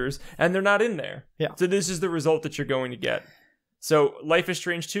characters, and they're not in there. Yeah. So this is the result that you're going to get. So Life is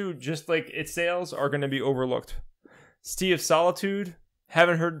Strange 2, just like its sales, are going to be overlooked. Sea of Solitude,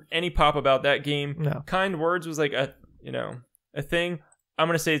 haven't heard any pop about that game. No. Kind Words was like a thing. I'm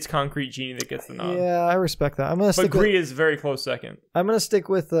going to say it's Concrete Genie that gets the nod. Yeah, I respect that. But Gris is very close second. I'm going to stick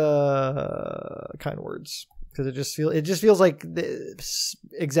with Kind Words because it just feels like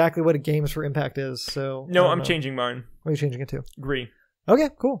exactly what a Games for Impact is. So no, I'm changing mine. What are you changing it to? Gris. Okay,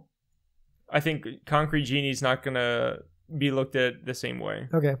 cool. I think Concrete Genie's not going to be looked at the same way.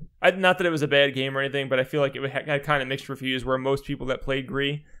 Okay. Not that it was a bad game or anything, but I feel like it had kind of mixed reviews where most people that played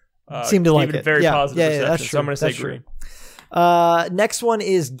Gris seemed to like it. Very positive reception. That's true. So I'm going to say Gris. Next one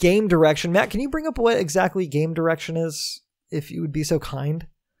is Game Direction. Matt, can you bring up what exactly Game Direction is, if you would be so kind?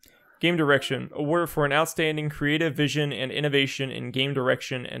 Game Direction, award for an outstanding creative vision and innovation in game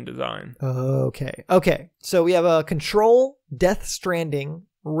direction and design. Okay. So we have Control, Death Stranding,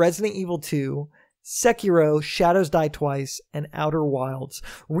 Resident Evil 2, Sekiro, Shadows Die Twice, and Outer Wilds.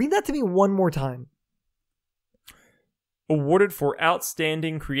 Read that to me one more time. Awarded for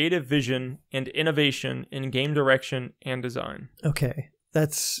outstanding creative vision and innovation in game direction and design. Okay.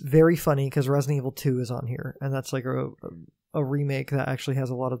 that's very funny because Resident Evil 2 is on here, and that's like a remake that actually has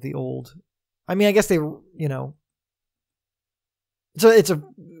a lot of the old. I mean, I guess they, so it's a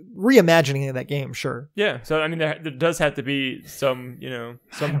reimagining of that game, sure. Yeah, so I mean, there does have to be some,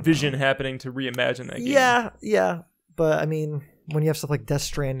 some vision happening to reimagine that game. Yeah, but I mean, when you have stuff like Death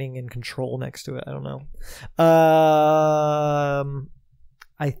Stranding and Control next to it, I don't know.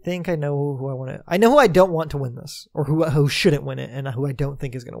 I think I know who I want to. I know who I don't want to win this, or who shouldn't win it, and who I don't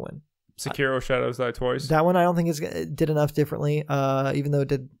think is going to win. Sekiro: Shadows Die Twice. That one I don't think it did enough differently. Even though it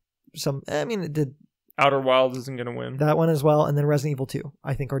did some. I mean, it did. Outer Wilds isn't going to win. That one as well, and then Resident Evil 2,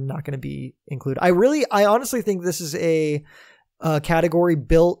 I think, are not going to be included. I honestly think this is a category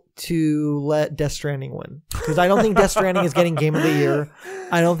built to let Death Stranding win, because I don't think Death Stranding is getting Game of the Year.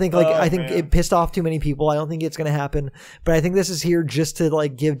 I don't think I think it pissed off too many people. I don't think it's going to happen. But I think this is here just to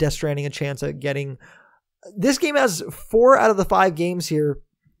like give Death Stranding a chance at getting. This game has 4 out of the 5 games here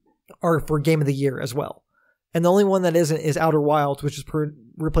are for Game of the Year as well. And the only one that isn't is Outer Wilds, which is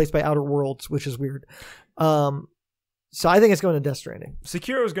replaced by Outer Worlds, which is weird. So I think it's going to Death Stranding.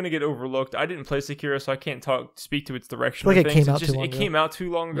 Sekiro is going to get overlooked. I didn't play Sekiro, so I can't speak to its direction. I feel like it came out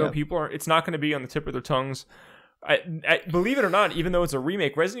too long ago. Yeah. People it's not going to be on the tip of their tongues. I believe it or not, even though it's a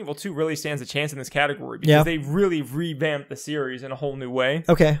remake, Resident Evil 2 really stands a chance in this category because they really revamped the series in a whole new way.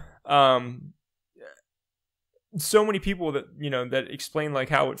 Okay. So many people that that explain like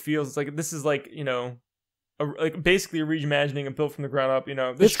how it feels. It's like this is like like basically a reimagining and built from the ground up.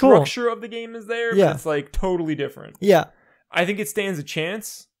 The it's structure cool. of the game is there, but it's like totally different. Yeah, I think it stands a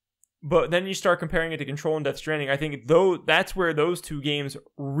chance, but then you start comparing it to Control and Death Stranding. I think that's where those 2 games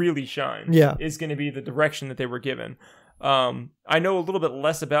really shine. Yeah, is going to be the direction that they were given. I know a little bit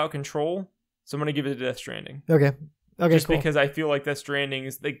less about Control, so I'm going to give it to Death Stranding. Okay, just cool. because I feel like Death Stranding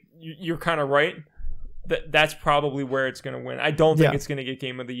is like you're kind of right. That's probably where it's going to win. I don't think it's going to get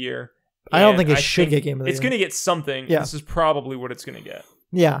Game of the Year. I don't think it should get Game of the Year. It's going to get something. Yeah. This is probably what it's going to get.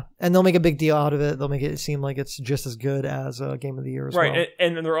 Yeah, and they'll make a big deal out of it. They'll make it seem like it's just as good as Game of the Year as well. Right,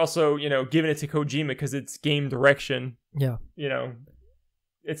 and then they're also, giving it to Kojima because it's game direction. Yeah.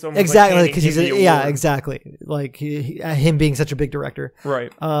 It's almost exactly like because he's exactly like him being such a big director.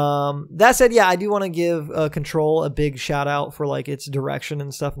 Right. That said, I do want to give Control a big shout out for like its direction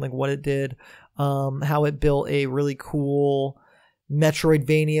and stuff and like what it did, how it built a really cool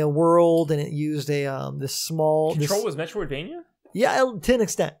Metroidvania world, and it used this small. Control was Metroidvania? Yeah, to an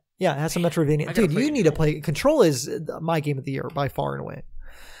extent. Yeah, it has some Metroidvania. Dude, you need to play. Control is my game of the year by far and away.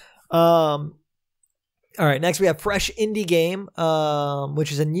 All right, next we have Fresh Indie Game,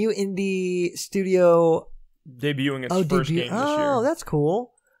 which is a new indie studio debuting its first game this year. Oh, that's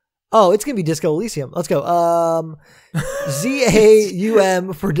cool. Oh, it's going to be Disco Elysium. Let's go.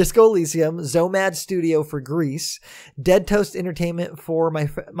 ZAUM for Disco Elysium, Zomad Studio for Greece, Dead Toast Entertainment for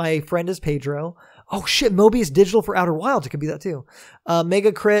My Friend is Pedro. Oh shit, Mobius Digital for Outer Wilds. It could be that too.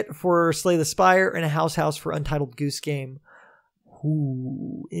 Mega Crit for Slay the Spire, and a House for Untitled Goose Game.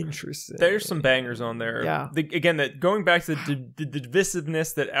 Ooh, interesting. There's some bangers on there. Yeah. That going back to the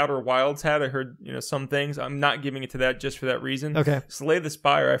divisiveness that Outer Wilds had, I heard some things. I'm not giving it to that just for that reason. Okay. Slay the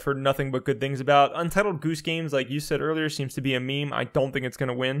Spire, I've heard nothing but good things about. Untitled Goose Games, like you said earlier, seems to be a meme. I don't think it's going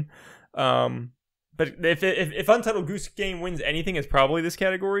to win. But if Untitled Goose Game wins anything, it's probably this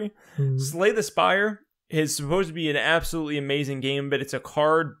category. Mm-hmm. Slay the Spire is supposed to be an absolutely amazing game, but it's a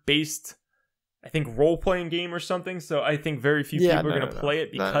card-based, I think, role-playing game or something. So I think very few people are going to play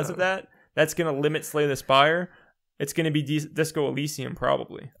it because of that. That's going to limit Slay the Spire. It's going to be Disco Elysium,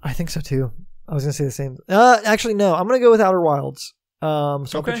 probably. I think so, too. I was going to say the same. Actually, no. I'm going to go with Outer Wilds. So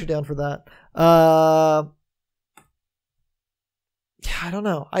I'll put you down for that. Yeah, I don't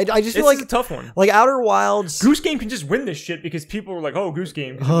know. I just feel like it's a tough one. Like Outer Wilds, Goose Game can just win this shit because people were like, "Oh, Goose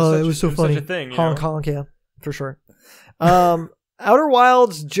Game." Oh, it was so funny. Such a thing, honk, yeah, for sure. Outer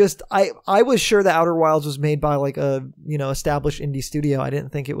Wilds, I was sure that Outer Wilds was made by like a established indie studio. I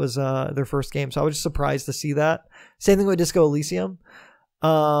didn't think it was their first game, so I was just surprised to see that. Same thing with Disco Elysium.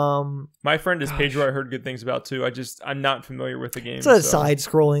 My Friend is Pedro. I heard good things about too. I'm not familiar with the game. It's a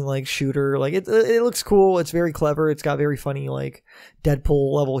side-scrolling like shooter. Like it looks cool. It's very clever. It's got very funny like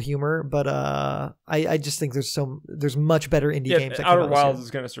Deadpool level humor. But I just think there's much better indie games. That Outer Wilds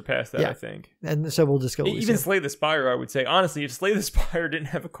is going to surpass that. I think. And so we'll just go. Even Slay the Spire, I would say honestly, if Slay the Spire didn't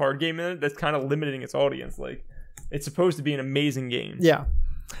have a card game in it, that's kind of limiting its audience. Like it's supposed to be an amazing game. Yeah.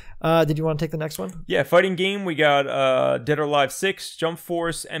 Did you want to take the next one? Yeah, fighting game. We got Dead or Alive 6, Jump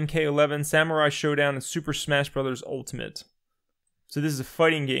Force, MK11, Samurai Showdown, and Super Smash Bros. Ultimate. So this is a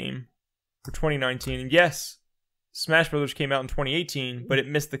fighting game for 2019. And yes, Smash Bros. Came out in 2018, but it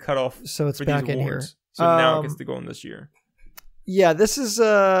missed the cutoff. So it's for back these in awards. here. So now it gets to go in this year. Yeah, this is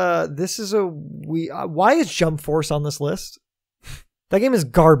a why is Jump Force on this list? That game is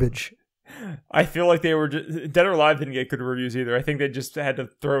garbage. I feel like they were just, Dead or Alive didn't get good reviews either. I think they just had to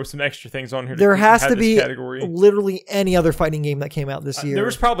throw some extra things on here. There has to be category. Literally any other fighting game that came out this year. There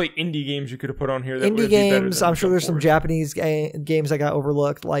was probably indie games you could have put on here. That indie games. I'm sure there's some Japanese games that got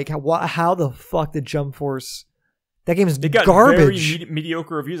overlooked. Like how the fuck did Jump Force? That game is garbage. Very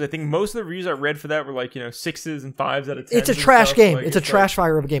mediocre reviews. I think most of the reviews I read for that were like 6s and 5s out of 10. It's a trash game. Like, it's a trash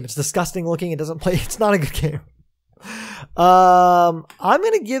fire of a game. It's disgusting looking. It doesn't play. It's not a good game. I'm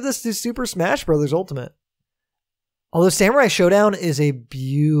gonna give this to Super Smash Bros. Ultimate. Although Samurai Showdown is a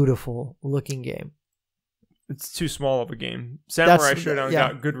beautiful looking game. It's too small of a game. Samurai Showdown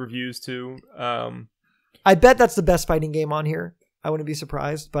got good reviews too. I bet that's the best fighting game on here. I wouldn't be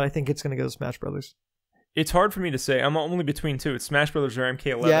surprised, but I think it's gonna go to Smash Brothers. It's hard for me to say. I'm only between two. It's Smash Brothers or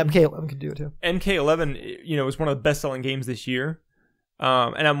MK11. Yeah, MK11 can do it too. MK11, was one of the best-selling games this year.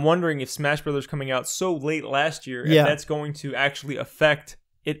 And I'm wondering if Smash Brothers coming out so late last year, if that's going to actually affect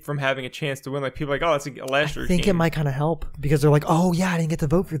it from having a chance to win. Like, people are like, oh, that's a last year's game. I think it might kind of help because they're like, oh, yeah, I didn't get to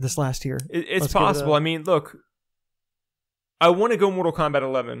vote for this last year. It's possible. I mean, look, I want to go Mortal Kombat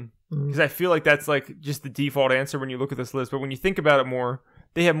 11 because I feel like that's like just the default answer when you look at this list. But when you think about it more,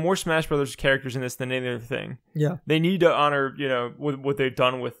 they have more Smash Brothers characters in this than any other thing. Yeah. They need to honor, what they've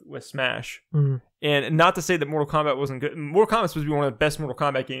done with Smash. Mm-hmm. And not to say that Mortal Kombat wasn't good. Mortal Kombat is supposed to be one of the best Mortal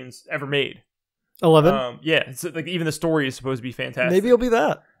Kombat games ever made. 11? Yeah. It's like even the story is supposed to be fantastic. Maybe it'll be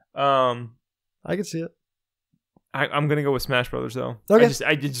that. I could see it. I'm going to go with Smash Brothers, though. Okay.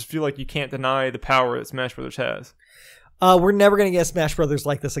 I just feel like you can't deny the power that Smash Brothers has. We're never going to get Smash Brothers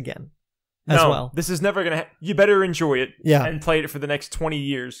like this again. Well, this is never gonna. You better enjoy it, and play it for the next 20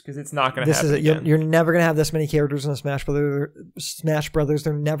 years because it's not gonna happen again. You're never gonna have this many characters in a Smash Brothers.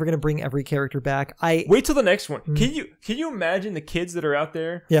 They're never gonna bring every character back. Wait till the next one. Can you imagine the kids that are out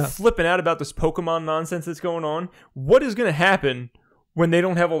there flipping out about this Pokemon nonsense that's going on? What is gonna happen when they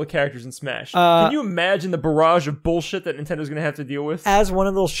don't have all the characters in Smash? Can you imagine the barrage of bullshit that Nintendo's going to have to deal with? As one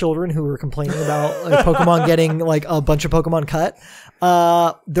of those children who were complaining about Pokemon getting like a bunch of Pokemon cut,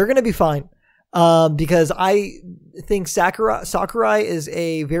 they're going to be fine. Because I think Sakurai is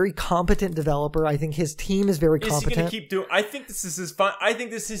a very competent developer. I think his team is very competent. Is he going to keep doing? I think this is his fun. I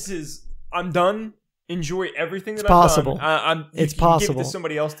think this is his. I'm done. Enjoy everything that I've possible. done. It's possible. Give it to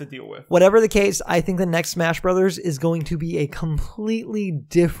somebody else to deal with. Whatever the case, I think the next Smash Brothers is going to be a completely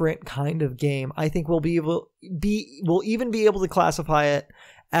different kind of game. I think we'll even be able to classify it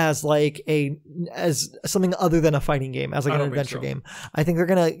as as something other than a fighting game, as like an adventure game. I think they're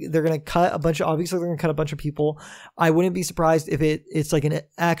gonna cut a bunch of people. I wouldn't be surprised if it's like an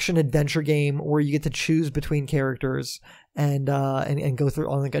action adventure game where you get to choose between characters and go through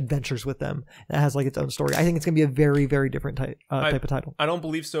on like adventures with them. It has like its own story. I think it's gonna be a very, very different type of title. I don't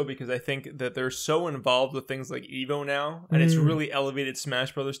believe so because I think that they're so involved with things like Evo now, and it's really elevated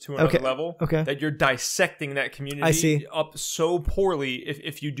Smash Brothers to another level. Okay. That you're dissecting that community up so poorly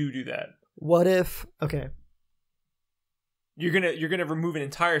if you do that. What if you're gonna remove an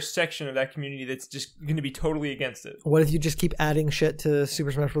entire section of that community that's just gonna be totally against it? What if you just keep adding shit to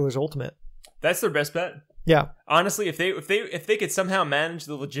Super Smash Bros. Ultimate? That's their best bet. Yeah. Honestly, if they could somehow manage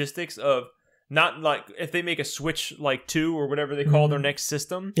the logistics of not like if they make a Switch like 2 or whatever they call their next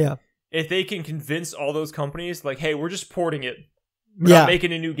system. Yeah. If they can convince all those companies like, hey, we're just porting it. We're not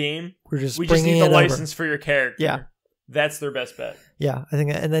making a new game. We just need the license for your character. Yeah. That's their best bet. Yeah, I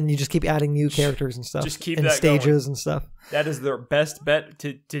think, and then you just keep adding new characters and stuff. Just keep and that stages going. And stuff. That is their best bet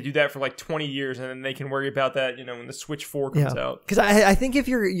to do that for like 20 years, and then they can worry about that, when the Switch 4 comes out. Because I think if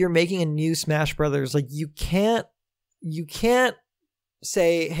you're making a new Smash Brothers, like you can't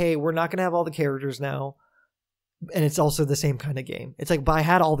say, hey, we're not gonna have all the characters now, and it's also the same kind of game. It's like, but I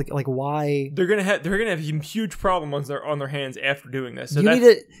had all the why they're gonna have a huge problem on their hands after doing this. So you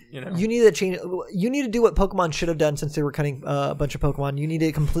need to change. You need to do what Pokemon should have done since they were cutting a bunch of Pokemon. You need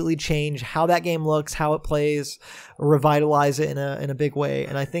to completely change how that game looks, how it plays, revitalize it in a big way.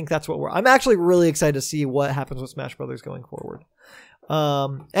 And I think that's what I'm actually really excited to see what happens with Smash Brothers going forward.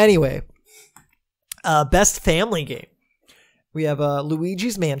 Anyway, best family game. We have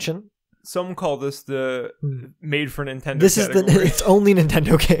Luigi's Mansion. Some call this the made for Nintendo. This category. is it's only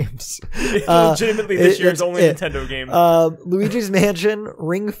Nintendo games. Legitimately, this year's only Nintendo game. Luigi's Mansion,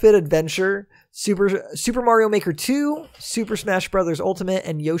 Ring Fit Adventure, Super Mario Maker 2, Super Smash Bros. Ultimate,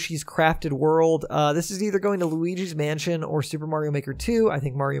 and Yoshi's Crafted World. This is either going to Luigi's Mansion or Super Mario Maker 2. I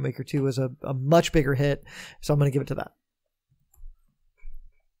think Mario Maker 2 is a much bigger hit, so I'm going to give it to that.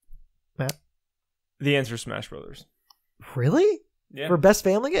 Matt? The answer is Smash Brothers. Really? Yeah. For best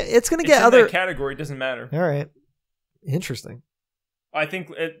family game? It's going to get other... that category. It doesn't matter. All right. Interesting. I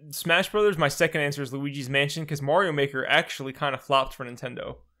think Smash Brothers, my second answer is Luigi's Mansion, because Mario Maker actually kind of flopped for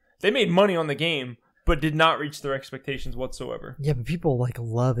Nintendo. They made money on the game, but did not reach their expectations whatsoever. Yeah, but people like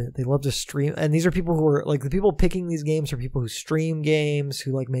love it. They love to stream, and these are people who are like the people picking these games are people who stream games,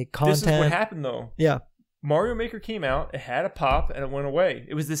 who like make content. This is what happened though. Yeah, Mario Maker came out, it had a pop, and it went away.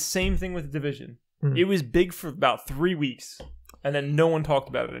 It was the same thing with The Division. It was big for about 3 weeks, and then no one talked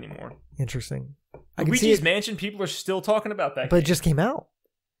about it anymore. Interesting. Luigi's Mansion, people are still talking about that but game. it just came out.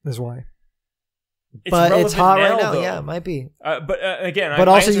 That's why. It's but it's hot now, right now. though. Yeah, it might be. But again, but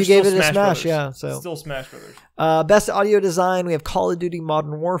also you gave it a Smash Smash. Brothers. Yeah, so Still Smash Brothers. Best audio design. We have Call of Duty: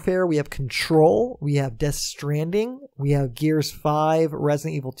 Modern Warfare. We have Control. We have Death Stranding. We have Gears 5,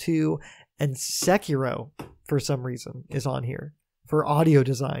 Resident Evil 2, and Sekiro. For some reason, is on here for audio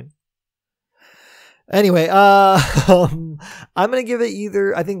design. Anyway, I'm gonna give it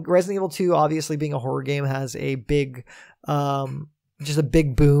either. I think Resident Evil 2, obviously being a horror game, has a big, just a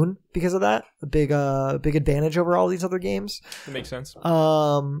big boon because of that. A big advantage over all these other games. That makes sense.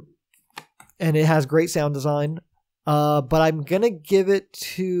 And it has great sound design. But I'm gonna give it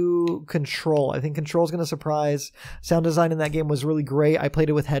to Control. I think Control is gonna surprise. Sound design in that game was really great. I played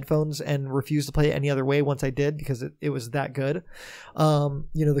it with headphones and refused to play it any other way once I did because it was that good.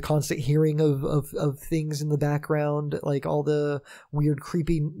 The constant hearing of things in the background, like all the weird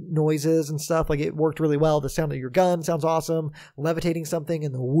creepy noises and stuff, like it worked really well. The sound of your gun sounds awesome. Levitating something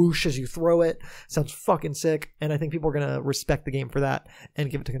and the whoosh as you throw it sounds fucking sick. And I think people are gonna respect the game for that and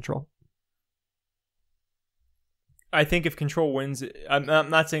give it to Control. I think if Control wins, I'm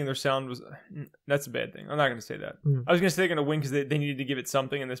not saying their sound was... That's a bad thing. I'm not going to say that. I was going to say they're going to win because they needed to give it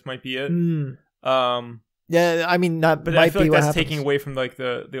something, and this might be it. Yeah, I mean, that but might I feel be like what that's happens. taking away from like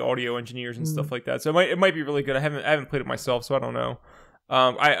the audio engineers and stuff like that. So it might be really good. I haven't played it myself, so I don't know.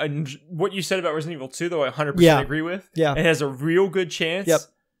 What you said about Resident Evil 2, though, I 100% agree with. Yeah, it has a real good chance. Yep.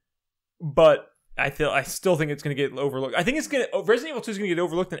 But I still think it's going to get overlooked. I think Resident Evil 2 is going to get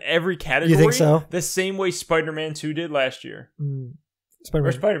overlooked in every category. You think so? The same way Spider-Man 2 did last year.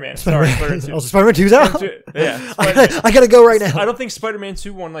 Spider-Man. Sorry, Spider-Man 2. Oh, Spider-Man 2's out? Yeah. I gotta go right now. I don't think Spider-Man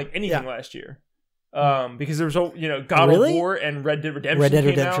 2 won like anything last year. Because there was God of War and Red Dead Redemption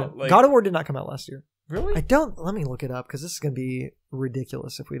came out. Like, God of War did not come out last year. Really? Let me look it up because this is going to be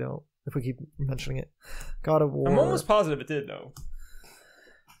ridiculous if we keep mentioning it. God of War. I'm almost positive it did though.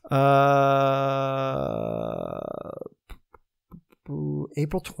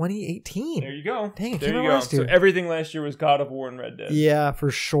 April 2018. There you go. Dang, it there came you out go. last year. So everything last year was God of War and Red Dead. Yeah, for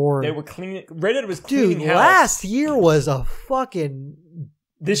sure. They were cleaning. Red Dead was cleaning house. Last year was a fucking.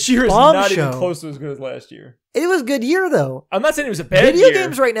 This year is not even close to as good as last year. It was a good year though. I'm not saying it was a bad year. Video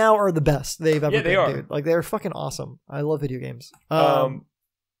games right now are the best they've ever been. They are. Dude. Like they're fucking awesome. I love video games.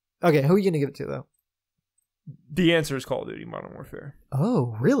 Okay, who are you gonna give it to though? The answer is Call of Duty: Modern Warfare.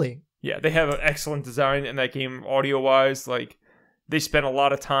 Oh, really? Yeah, they have an excellent design in that game, audio-wise. Like, they spent a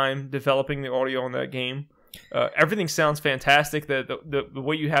lot of time developing the audio on that game. Everything sounds fantastic. The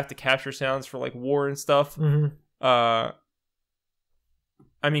way you have to capture sounds for like war and stuff. Mm-hmm.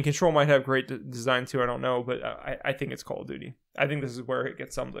 I mean, Control might have great design too. I don't know, but I think it's Call of Duty. I think this is where it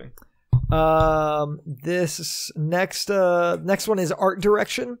gets something. This next one is art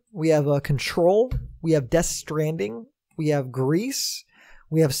direction. We have Control. We have Death Stranding. We have Grease.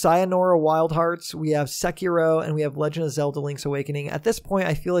 We have Sayonara Wild Hearts. We have Sekiro, and we have Legend of Zelda: Link's Awakening. At this point,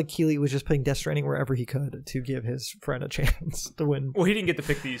 I feel like Keeley was just putting Death Stranding wherever he could to give his friend a chance to win. Well, he didn't get to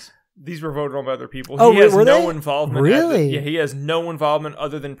pick these. These were voted on by other people. Oh, he has were no they? involvement. Really? Yeah, he has no involvement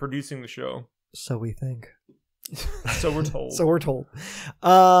other than producing the show. So we think. So we're told. So we're told.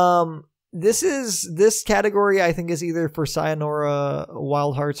 This category I think is either for Sayonara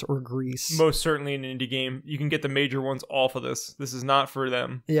Wild Hearts or Grease. Most certainly an indie game. You can get the major ones off of this. This is not for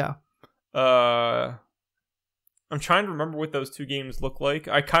them. Yeah. I'm trying to remember what those two games look like.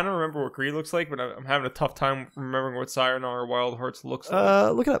 I kind of remember what Grease looks like, but I'm having a tough time remembering what Sayonara Wild Hearts looks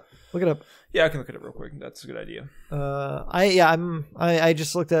like. Look it up. Look it up. Yeah, I can look at it real quick. That's a good idea. I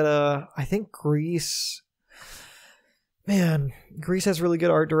just looked at I think Grease. Man, Grease has really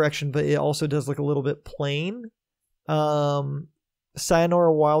good art direction, but it also does look a little bit plain.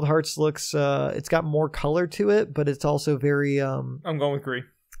 Sayonara Wild Hearts looks it's got more color to it, but it's also very I'm going with Grease.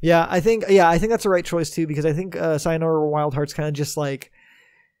 Yeah, I think that's the right choice too, because I think Sayonara Wild Hearts kind of just like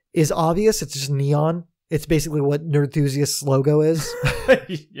is obvious. It's just neon. It's basically what Nerdthusiast's logo is.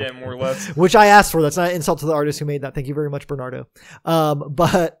 Yeah, more or less. Which I asked for. That's not an insult to the artist who made that. Thank you very much, Bernardo.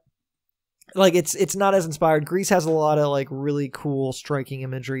 But like it's not as inspired. Grease has a lot of like really cool, striking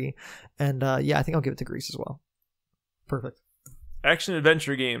imagery, and I think I'll give it to Grease as well. Perfect. Action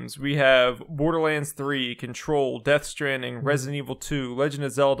adventure games. We have Borderlands 3, Control, Death Stranding, Resident Evil 2, Legend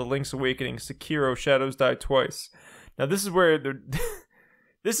of Zelda: Link's Awakening, Sekiro: Shadows Die Twice. Now this is where the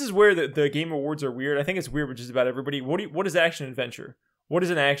Game Awards are weird. I think it's weird with just about everybody. What is action adventure? What is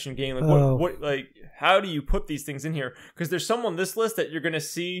an action game? Like how do you put these things in here? Because there's some on this list that you're gonna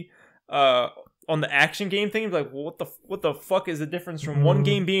see on the action game thing. Like, well, what the fuck is the difference from one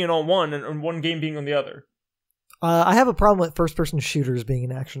game being on one and one game being on the other? I have a problem with first-person shooters being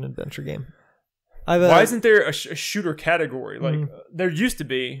an action-adventure game. Why isn't there a shooter category? Like, there used to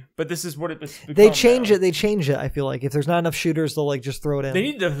be, but this is what it's become. They change it, I feel like. If there's not enough shooters, they'll like just throw it in. They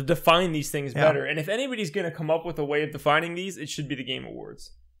need to define these things better. And if anybody's going to come up with a way of defining these, it should be the Game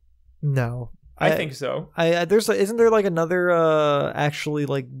Awards. No. I think so. Isn't there like another actually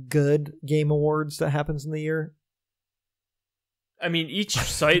like good Game Awards that happens in the year? I mean, each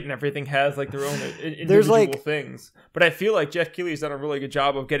site and everything has like their own individual things. But I feel like Jeff Keighley's done a really good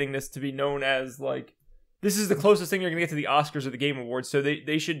job of getting this to be known as like, this is the closest thing you're going to get to the Oscars or the Game Awards. So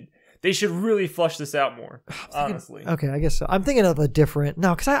they should really flush this out more, honestly. Okay, I guess so. I'm thinking of a different...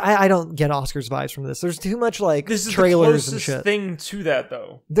 No, because I don't get Oscars vibes from this. There's too much like this is trailers the and shit. Thing to that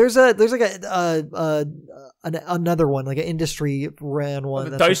though. There's like another one, like an industry ran one.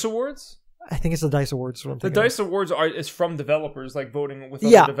 The Dice Awards? I think it's the Dice Awards. The Dice Awards is from developers, like voting with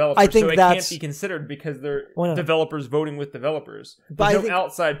other developers. I think so it can't be considered because they're developers voting with developers. There's no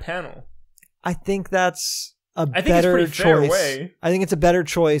outside panel. I think that's a better choice. I think it's a better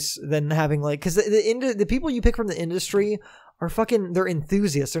choice than having like, because the people you pick from the industry are fucking, they're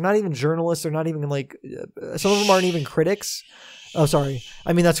enthusiasts. They're not even journalists. They're not even like, some of them aren't even critics. Oh, sorry.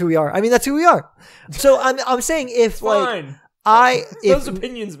 I mean, that's who we are. So I'm saying if Fine. like, those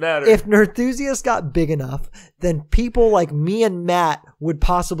opinions matter. If Nerdthusiast got big enough, then people like me and Matt would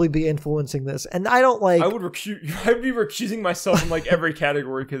possibly be influencing this. And I don't like... I'd be recusing myself from like every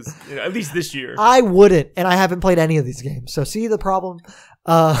category because, at least this year. I wouldn't, and I haven't played any of these games. So see the problem?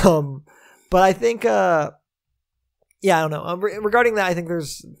 But I think... yeah, I don't know. Regarding that, I think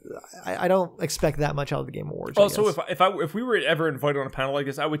I don't expect that much out of the Game Awards. Also, if we were ever invited on a panel like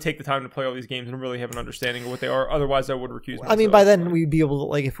this, I would take the time to play all these games and really have an understanding of what they are. Otherwise, I would recuse myself. I mean, by then we'd be able to,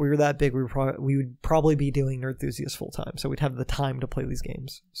 like, if we were that big, we would probably be doing Nerdthusiast full time. So we'd have the time to play these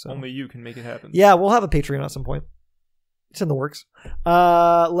games. So only you can make it happen. Yeah, we'll have a Patreon at some point. It's in the works.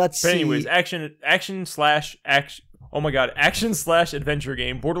 Let's see. Anyways, action/action. Oh my god, action/adventure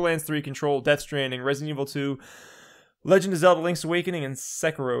game. Borderlands 3, Control, Death Stranding, Resident Evil 2. Legend of Zelda: Link's Awakening, and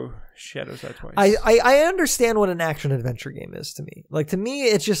Sekiro: Shadows Die Twice. I understand what an action-adventure game is to me. Like, to me,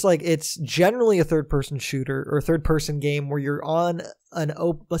 it's just like, it's generally a third-person shooter or a third-person game where you're on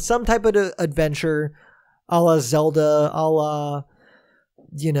some type of adventure, a la Zelda, a la,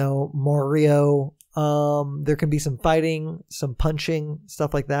 Mario. There can be some fighting, some punching,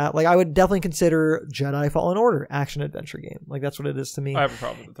 stuff like that. Like, I would definitely consider Jedi Fallen Order action-adventure game. Like, that's what it is to me. I have a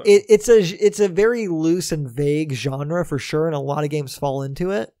problem with that. It's a very loose and vague genre for sure, and a lot of games fall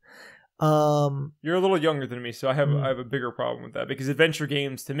into it. You're a little younger than me, so I have a bigger problem with that because adventure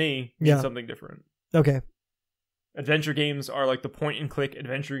games to me mean something different. Okay. Adventure games are like the point-and-click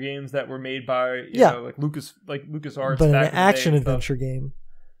adventure games that were made by like LucasArts. But an action-adventure game.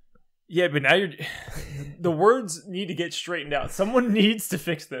 Yeah, but now the words need to get straightened out. Someone needs to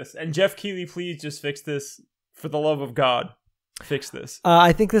fix this. And Jeff Keighley, please just fix this. For the love of God, fix this.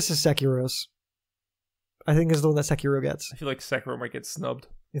 I think this is Sekiro's. I think this is the one that Sekiro gets. I feel like Sekiro might get snubbed.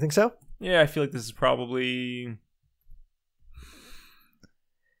 You think so? Yeah, I feel like this is probably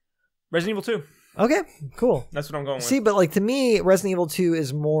Resident Evil 2. Okay, cool. That's what I'm going with. See, but like to me, Resident Evil 2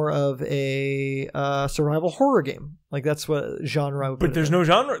 is more of a survival horror game. Like that's what genre. But there's no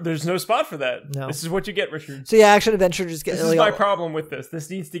genre. There's no spot for that. No. This is what you get, Richard. So yeah, action adventure just get. This is my problem with this. This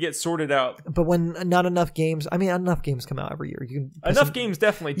needs to get sorted out. But when not enough games, enough games come out every year. Games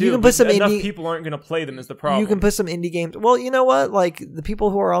definitely do. You can put some enough people aren't going to play them is the problem. You can put some indie games. Well, you know what? Like the people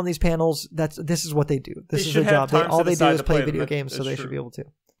who are on these panels, this is what they do. This is their job. All they do is play video games, so they should be able to.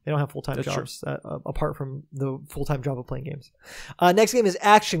 They don't have full-time jobs apart from the full-time job of playing games. Next game is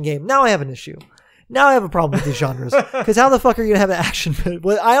action game. Now I have an issue. Now I have a problem with these genres. Because how the fuck are you going to have an action...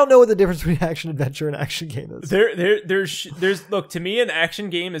 Well, I don't know what the difference between action adventure and action game is. There's look, to me, an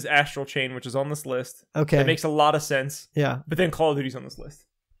action game is Astral Chain, which is on this list. Okay. That makes a lot of sense. Yeah. But then Call of Duty's on this list,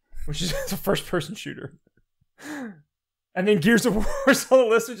 which is a first-person shooter. And then Gears of War is on the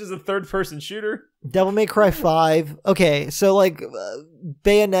list, which is a third-person shooter. Devil May Cry 5. Okay, so like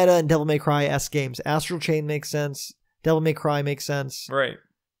Bayonetta and Devil May Cry-esque games. Astral Chain makes sense. Devil May Cry makes sense. Right.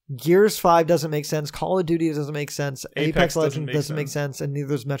 Gears 5 doesn't make sense. Call of Duty doesn't make sense. Apex Legends doesn't make sense. And neither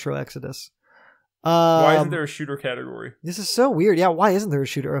does Metro Exodus. Why isn't there a shooter category? This is so weird. Yeah, why isn't there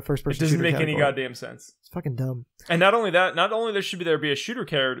a first person It doesn't shooter make category? any goddamn sense. It's fucking dumb. And not only that, not only there be a shooter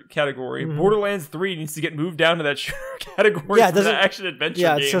category, Mhm. Borderlands 3 needs to get moved down to that shooter category Yeah, it for the doesn't- action adventure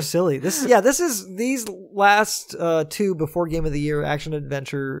Yeah, game. it's so silly. This is these last two before Game of the Year, action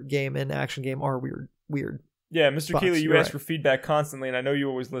adventure game and action game are weird. Yeah, Mr. Fox, Keeley, you you're ask right. for feedback constantly, and I know you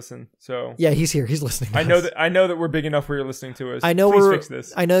always listen. So Yeah, he's here. He's listening. To I know us. that we're big enough where you're listening to us. I know Please we're. fix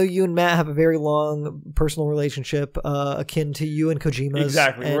this. I know you and Matt have a very long personal relationship, akin to you and Kojima's.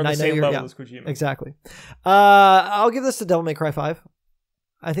 Exactly, we're and on the I know same you're- level yeah, as Kojima. Exactly. I'll give this to Devil May Cry 5.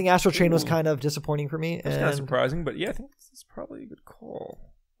 I think Astral Chain was Ooh. kind of disappointing for me. That's kind of surprising, but yeah, I think this is probably a good call.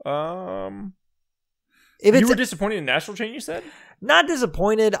 If You it's were disappointed in Astral Chain, you said? not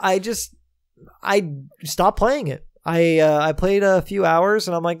disappointed, I stopped playing it. I played a few hours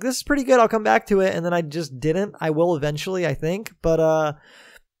and I'm like, this is pretty good. I'll come back to it, and then I just didn't. I will eventually, I think, but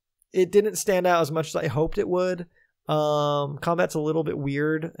it didn't stand out as much as I hoped it would. Combat's a little bit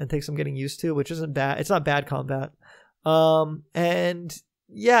weird and takes some getting used to, which isn't bad. It's not bad combat. And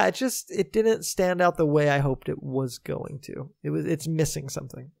yeah, it didn't stand out the way I hoped it was going to. It's missing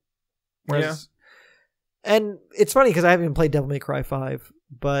something. And it's funny because I haven't even played Devil May Cry 5,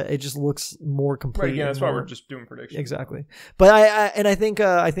 but it just looks more complete. Right, yeah, that's why more- we're just doing predictions. Exactly. But I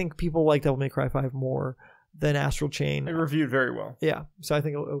think people like Devil May Cry 5 more than Astral Chain. It reviewed very well. Yeah, so I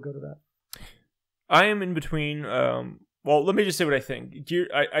think it'll go to that. I am in between. Well, let me just say what I think.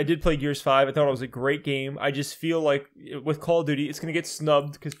 I did play Gears 5. I thought it was a great game. I just feel like with Call of Duty, it's going to get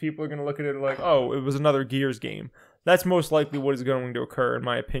snubbed because people are going to look at it like, oh, it was another Gears game. That's most likely what is going to occur, in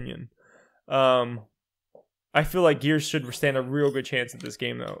my opinion. I feel like Gears should stand a real good chance at this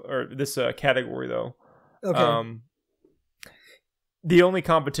game, though, or this category, though. Okay. The only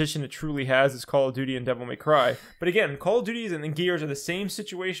competition it truly has is Call of Duty and Devil May Cry. But again, Call of Duty and Gears are the same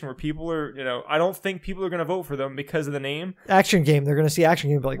situation where people are, I don't think people are going to vote for them because of the name. Action game. They're going to see action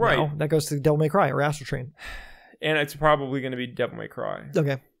game and be like, Right. no, that goes to Devil May Cry or Astral Chain. And it's probably going to be Devil May Cry.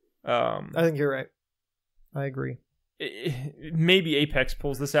 Okay. I I think you're right. I agree. Maybe Apex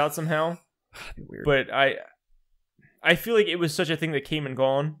pulls this out somehow. That'd be weird. But I feel like it was such a thing that came and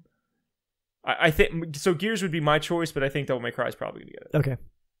gone. I think so. Gears would be my choice, but I think Devil May Cry is probably gonna get it. Okay.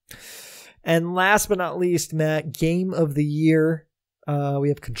 And last but not least, Matt, Game of the Year. We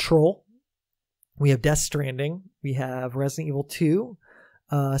have Control. We have Death Stranding. We have Resident Evil 2.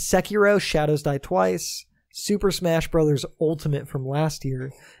 Sekiro, Shadows Die Twice. Super Smash Bros. Ultimate from last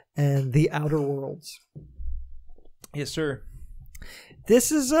year. And The Outer Worlds. Yes, sir.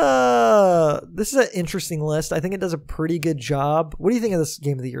 This is an interesting list. I think it does a pretty good job. What do you think of this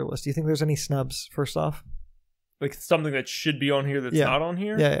Game of the Year list? Do you think there's any snubs, first off? Like something that should be on here that's Yeah. not on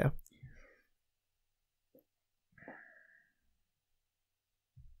here. Yeah.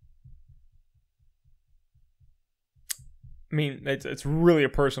 I mean, it's really a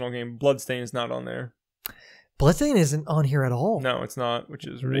personal game. Bloodstain is not on there. Bloodstain isn't on here at all. No, it's not, which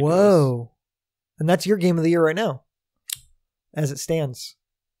is ridiculous. Whoa. And that's your Game of the Year right now, as it stands.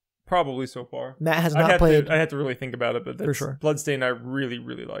 Probably so far. Matt has I'd not have played. I have to really think about it, but For sure. Bloodstain I really,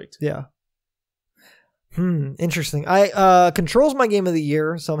 really liked. Yeah. Interesting. I Control's my Game of the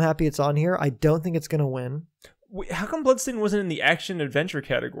Year, so I'm happy it's on here. I don't think it's gonna win. Wait, how come Bloodstain wasn't in the action adventure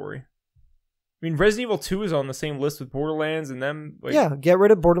category? I mean, Resident Evil 2 is on the same list with Borderlands and them. Like, Yeah, get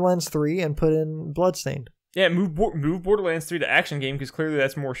rid of Borderlands 3 and put in Bloodstained. Yeah, move Borderlands 3 to action game because clearly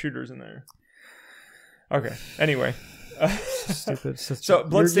that's more shooters in there. Okay. Anyway. Stupid. So Bloodstained.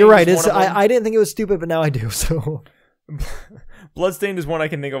 Bloodstained You're right. is one of them. I didn't think it was stupid, but now I do. So Bloodstained is one I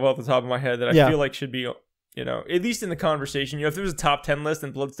can think of off the top of my head that I feel like should be, at least in the conversation. If there was a top 10 list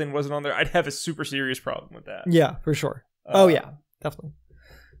and Bloodstained wasn't on there, I'd have a super serious problem with that. yeah, for sure. Yeah, definitely.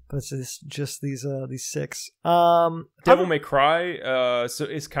 But it's just these six. Devil May Cry. So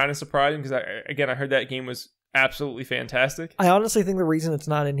it's kind of surprising because I heard that game was absolutely fantastic. I honestly think the reason it's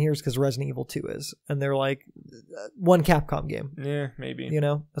not in here is because Resident Evil 2 is, and they're like one Capcom game. Yeah, maybe.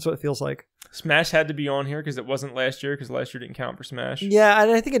 That's what it feels like. Smash had to be on here because it wasn't last year, because last year didn't count for Smash. Yeah,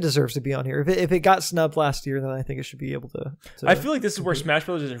 and I think it deserves to be on here. If it got snubbed last year, then I think it should be able to I feel like this is where Smash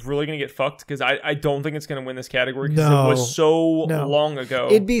Bros. Is really going to get fucked because I don't think it's going to win this category because No. it was so long ago.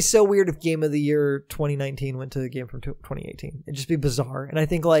 It'd be so weird if Game of the Year 2019 went to the game from 2018. It'd just be bizarre. And I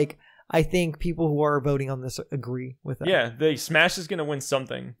think people who are voting on this agree with that. Yeah, Smash is going to win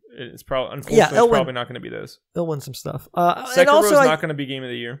something. It's probably unfortunately it's probably not going to be this. They'll win some stuff. Sekiro and also, is not going to be Game of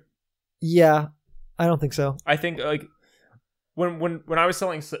the Year. Yeah, I don't think so. I think like when I was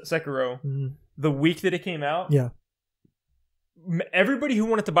selling Sekiro, the week that it came out, Yeah, everybody who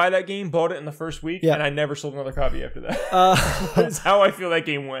wanted to buy that game bought it in the first week, and I never sold another copy after that. That's how I feel that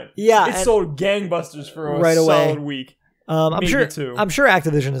game went. Yeah, it sold gangbusters for a right solid week. I'm sure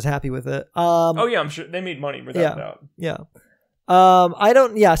Activision is happy with it. Oh yeah, I'm sure they made money without doubt. Yeah.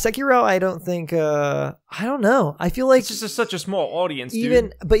 Sekiro, I don't think, I don't know. I feel like it's just such a small audience,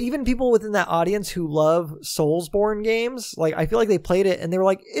 but even people within that audience who love Soulsborne games, like, I feel like they played it and they were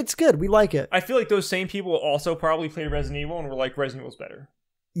like, it's good. We like it. I feel like those same people also probably played Resident Evil and were like, Resident Evil's better.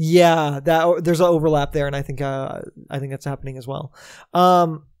 Yeah, there's an overlap there, and I think that's happening as well.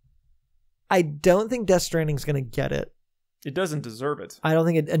 I don't think Death Stranding's going to get it. It doesn't deserve it. I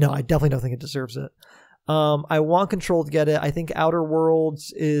definitely don't think it deserves it. I want Control to get it. I think Outer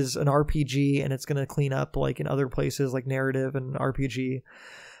Worlds is an RPG, and it's going to clean up like in other places like narrative and RPG.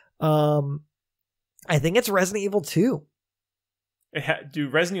 I think it's Resident Evil 2.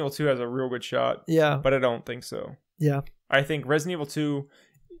 Dude, Resident Evil 2 has a real good shot. Yeah. But I don't think so. Yeah. I think Resident Evil 2,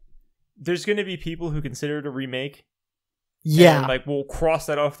 there's going to be people who consider it a remake. Yeah. And like we'll cross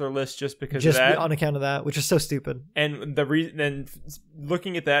that off their list just because of that. On account of that, which is so stupid. And the reason, then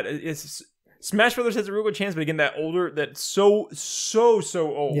looking at that, is Smash Brothers has a real good chance, but again, that's so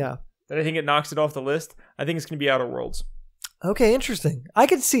old. Yeah. That I think it knocks it off the list. I think it's going to be Outer Worlds. Okay, interesting. I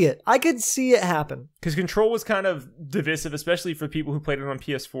could see it. I could see it happen. Because Control was kind of divisive, especially for people who played it on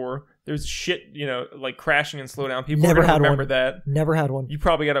PS4. There's shit, like crashing and slow down. People never remember that. Never had one. You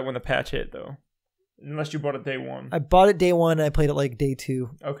probably got it when the patch hit, though. Unless you bought it day one. I bought it day one, and I played it like day 2.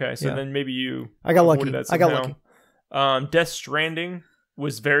 Okay, so then maybe you... I got lucky. Death Stranding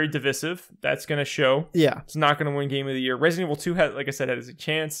was very divisive. That's going to show. Yeah. It's not going to win Game of the Year. Resident Evil 2, like I said, has a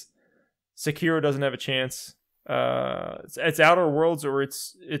chance. Sekiro doesn't have a chance. It's Outer Worlds or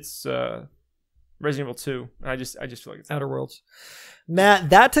it's Resident Evil 2. I just feel like it's Outer Worlds.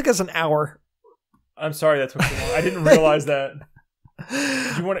 Matt, that took us an hour. I'm sorry that took so long. I didn't realize that.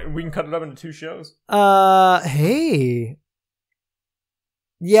 Do you want it? We can cut it up into 2 shows. Hey.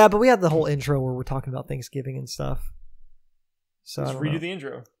 Yeah, but we had the whole intro where we're talking about Thanksgiving and stuff. So let's redo the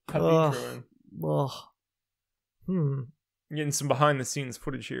intro. Cut the intro in. I'm getting some behind the scenes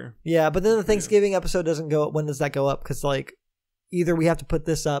footage here. Yeah, but then the Thanksgiving episode doesn't go up. When does that go up? Because like either we have to put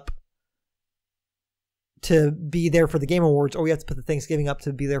this up to be there for the Game Awards, or we have to put the Thanksgiving up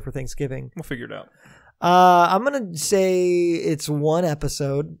to be there for Thanksgiving. We'll figure it out. I'm gonna say it's 1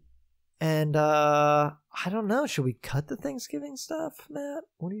 episode, and I don't know. Should we cut the Thanksgiving stuff, Matt?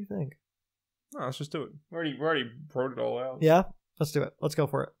 What do you think? No, let's just do it. We already wrote it all out. Yeah, let's do it. Let's go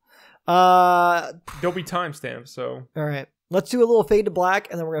for it. There'll be timestamps, so all right. Let's do a little fade to black,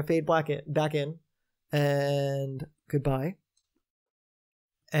 and then we're gonna fade back in, and goodbye.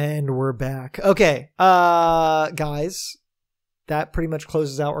 And we're back. Okay, guys, that pretty much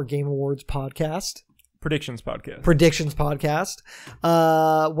closes out our Game Awards podcast. Predictions podcast.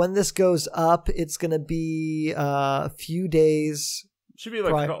 When this goes up, it's gonna be a few days. Should be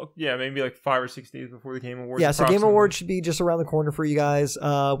like maybe like 5 or 6 days before the Game Awards. Yeah, so Game Awards should be just around the corner for you guys.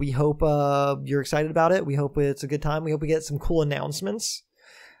 We hope you're excited about it. We hope it's a good time. We hope we get some cool announcements.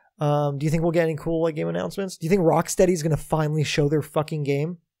 Do you think we'll get any cool game announcements? Do you think Rocksteady's gonna finally show their fucking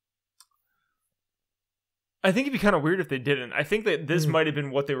game? I think it'd be kind of weird if they didn't. I think that this might have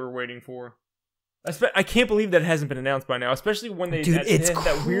been what they were waiting for. I can't believe that it hasn't been announced by now, especially when they had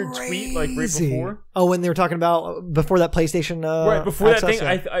that weird tweet like right before. Oh, when they were talking about before that PlayStation right before access,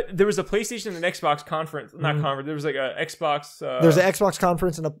 that thing. There was a PlayStation and an Xbox conference, not conference. There was like a Xbox. There's an Xbox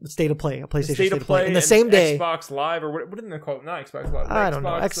conference and a State of Play, a PlayStation State of Play in the same day. Xbox Live or what didn't they call it? Not Xbox Live. I don't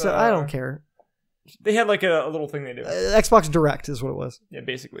know. I don't care. They had like a little thing they do. Xbox Direct is what it was. Yeah,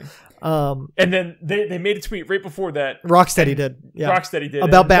 basically. And then they made a tweet right before that. Rocksteady did. Yeah. Rocksteady did.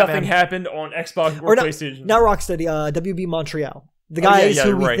 About Batman. Nothing happened on Xbox or PlayStation. Not Rocksteady. WB Montreal. The guys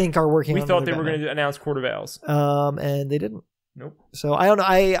who we think are working on We thought they were going to announce Court of Owls. And they didn't. Nope. So I don't know.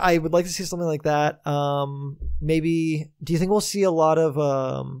 I would like to see something like that. Maybe. Do you think we'll see a lot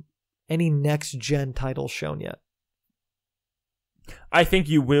of any next gen titles shown yet? I think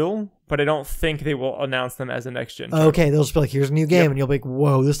you will, but I don't think they will announce them as a next gen. Okay, they'll just be like, "Here's a new game," and you'll be like,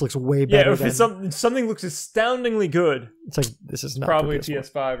 "Whoa, this looks way better." Yeah, if something looks astoundingly good, it's like this is not probably a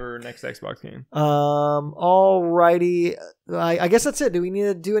PS5 or next Xbox game. Alrighty, I guess that's it. Do we need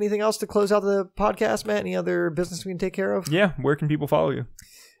to do anything else to close out the podcast, Matt? Any other business we can take care of? Yeah, where can people follow you?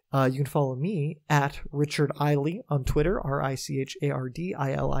 You can follow me at Richard Iley on Twitter,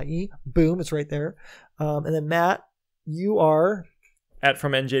 RICHARDILIE. Boom, it's right there. And then Matt, you are at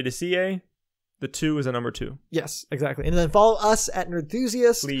From NJ to CA. The 2 is a number 2. Yes, exactly. And then follow us at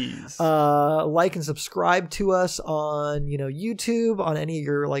Nerdthusiast. Please. Like and subscribe to us on, YouTube, on any of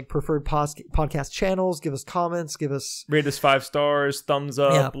your like preferred podcast channels. Give us comments. Rate us 5 stars, thumbs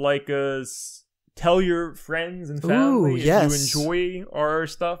up, like us. Tell your friends and family if you enjoy our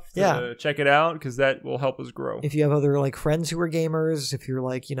stuff to check it out, because that will help us grow. If you have other like friends who are gamers, if you're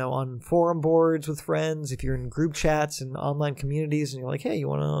like, on forum boards with friends, if you're in group chats and online communities and you're like, hey, you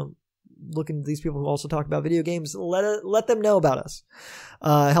want to look into these people who also talk about video games, let them know about us.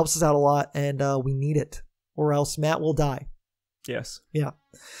 It helps us out a lot, and we need it, or else Matt will die. Yes. Yeah.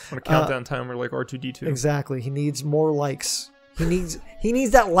 On a countdown timer like R2-D2. Exactly. He needs more likes. He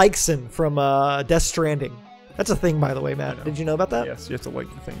needs that likeson from Death Stranding. That's a thing, by the way, Matt. Did you know about that? Yes, you have to like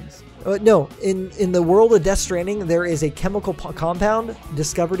the things. No, in the world of Death Stranding, there is a chemical compound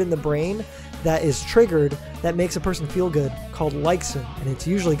discovered in the brain that is triggered that makes a person feel good called likeson, and it's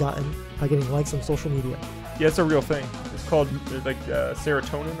usually gotten by getting likes on social media. Yeah, it's a real thing. It's called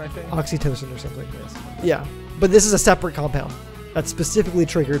serotonin, I think. Oxytocin or something. Yes. Yeah, but this is a separate compound that's specifically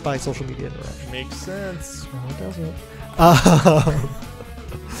triggered by social media interaction. Makes sense. No, it doesn't.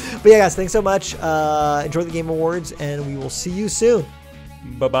 But yeah, guys, thanks so much. Enjoy the Game Awards, and we will see you soon.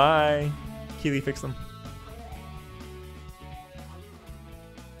 Bye-bye. Keely, fix them.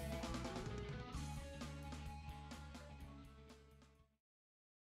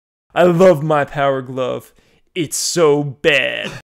 I love my Power Glove. It's so bad.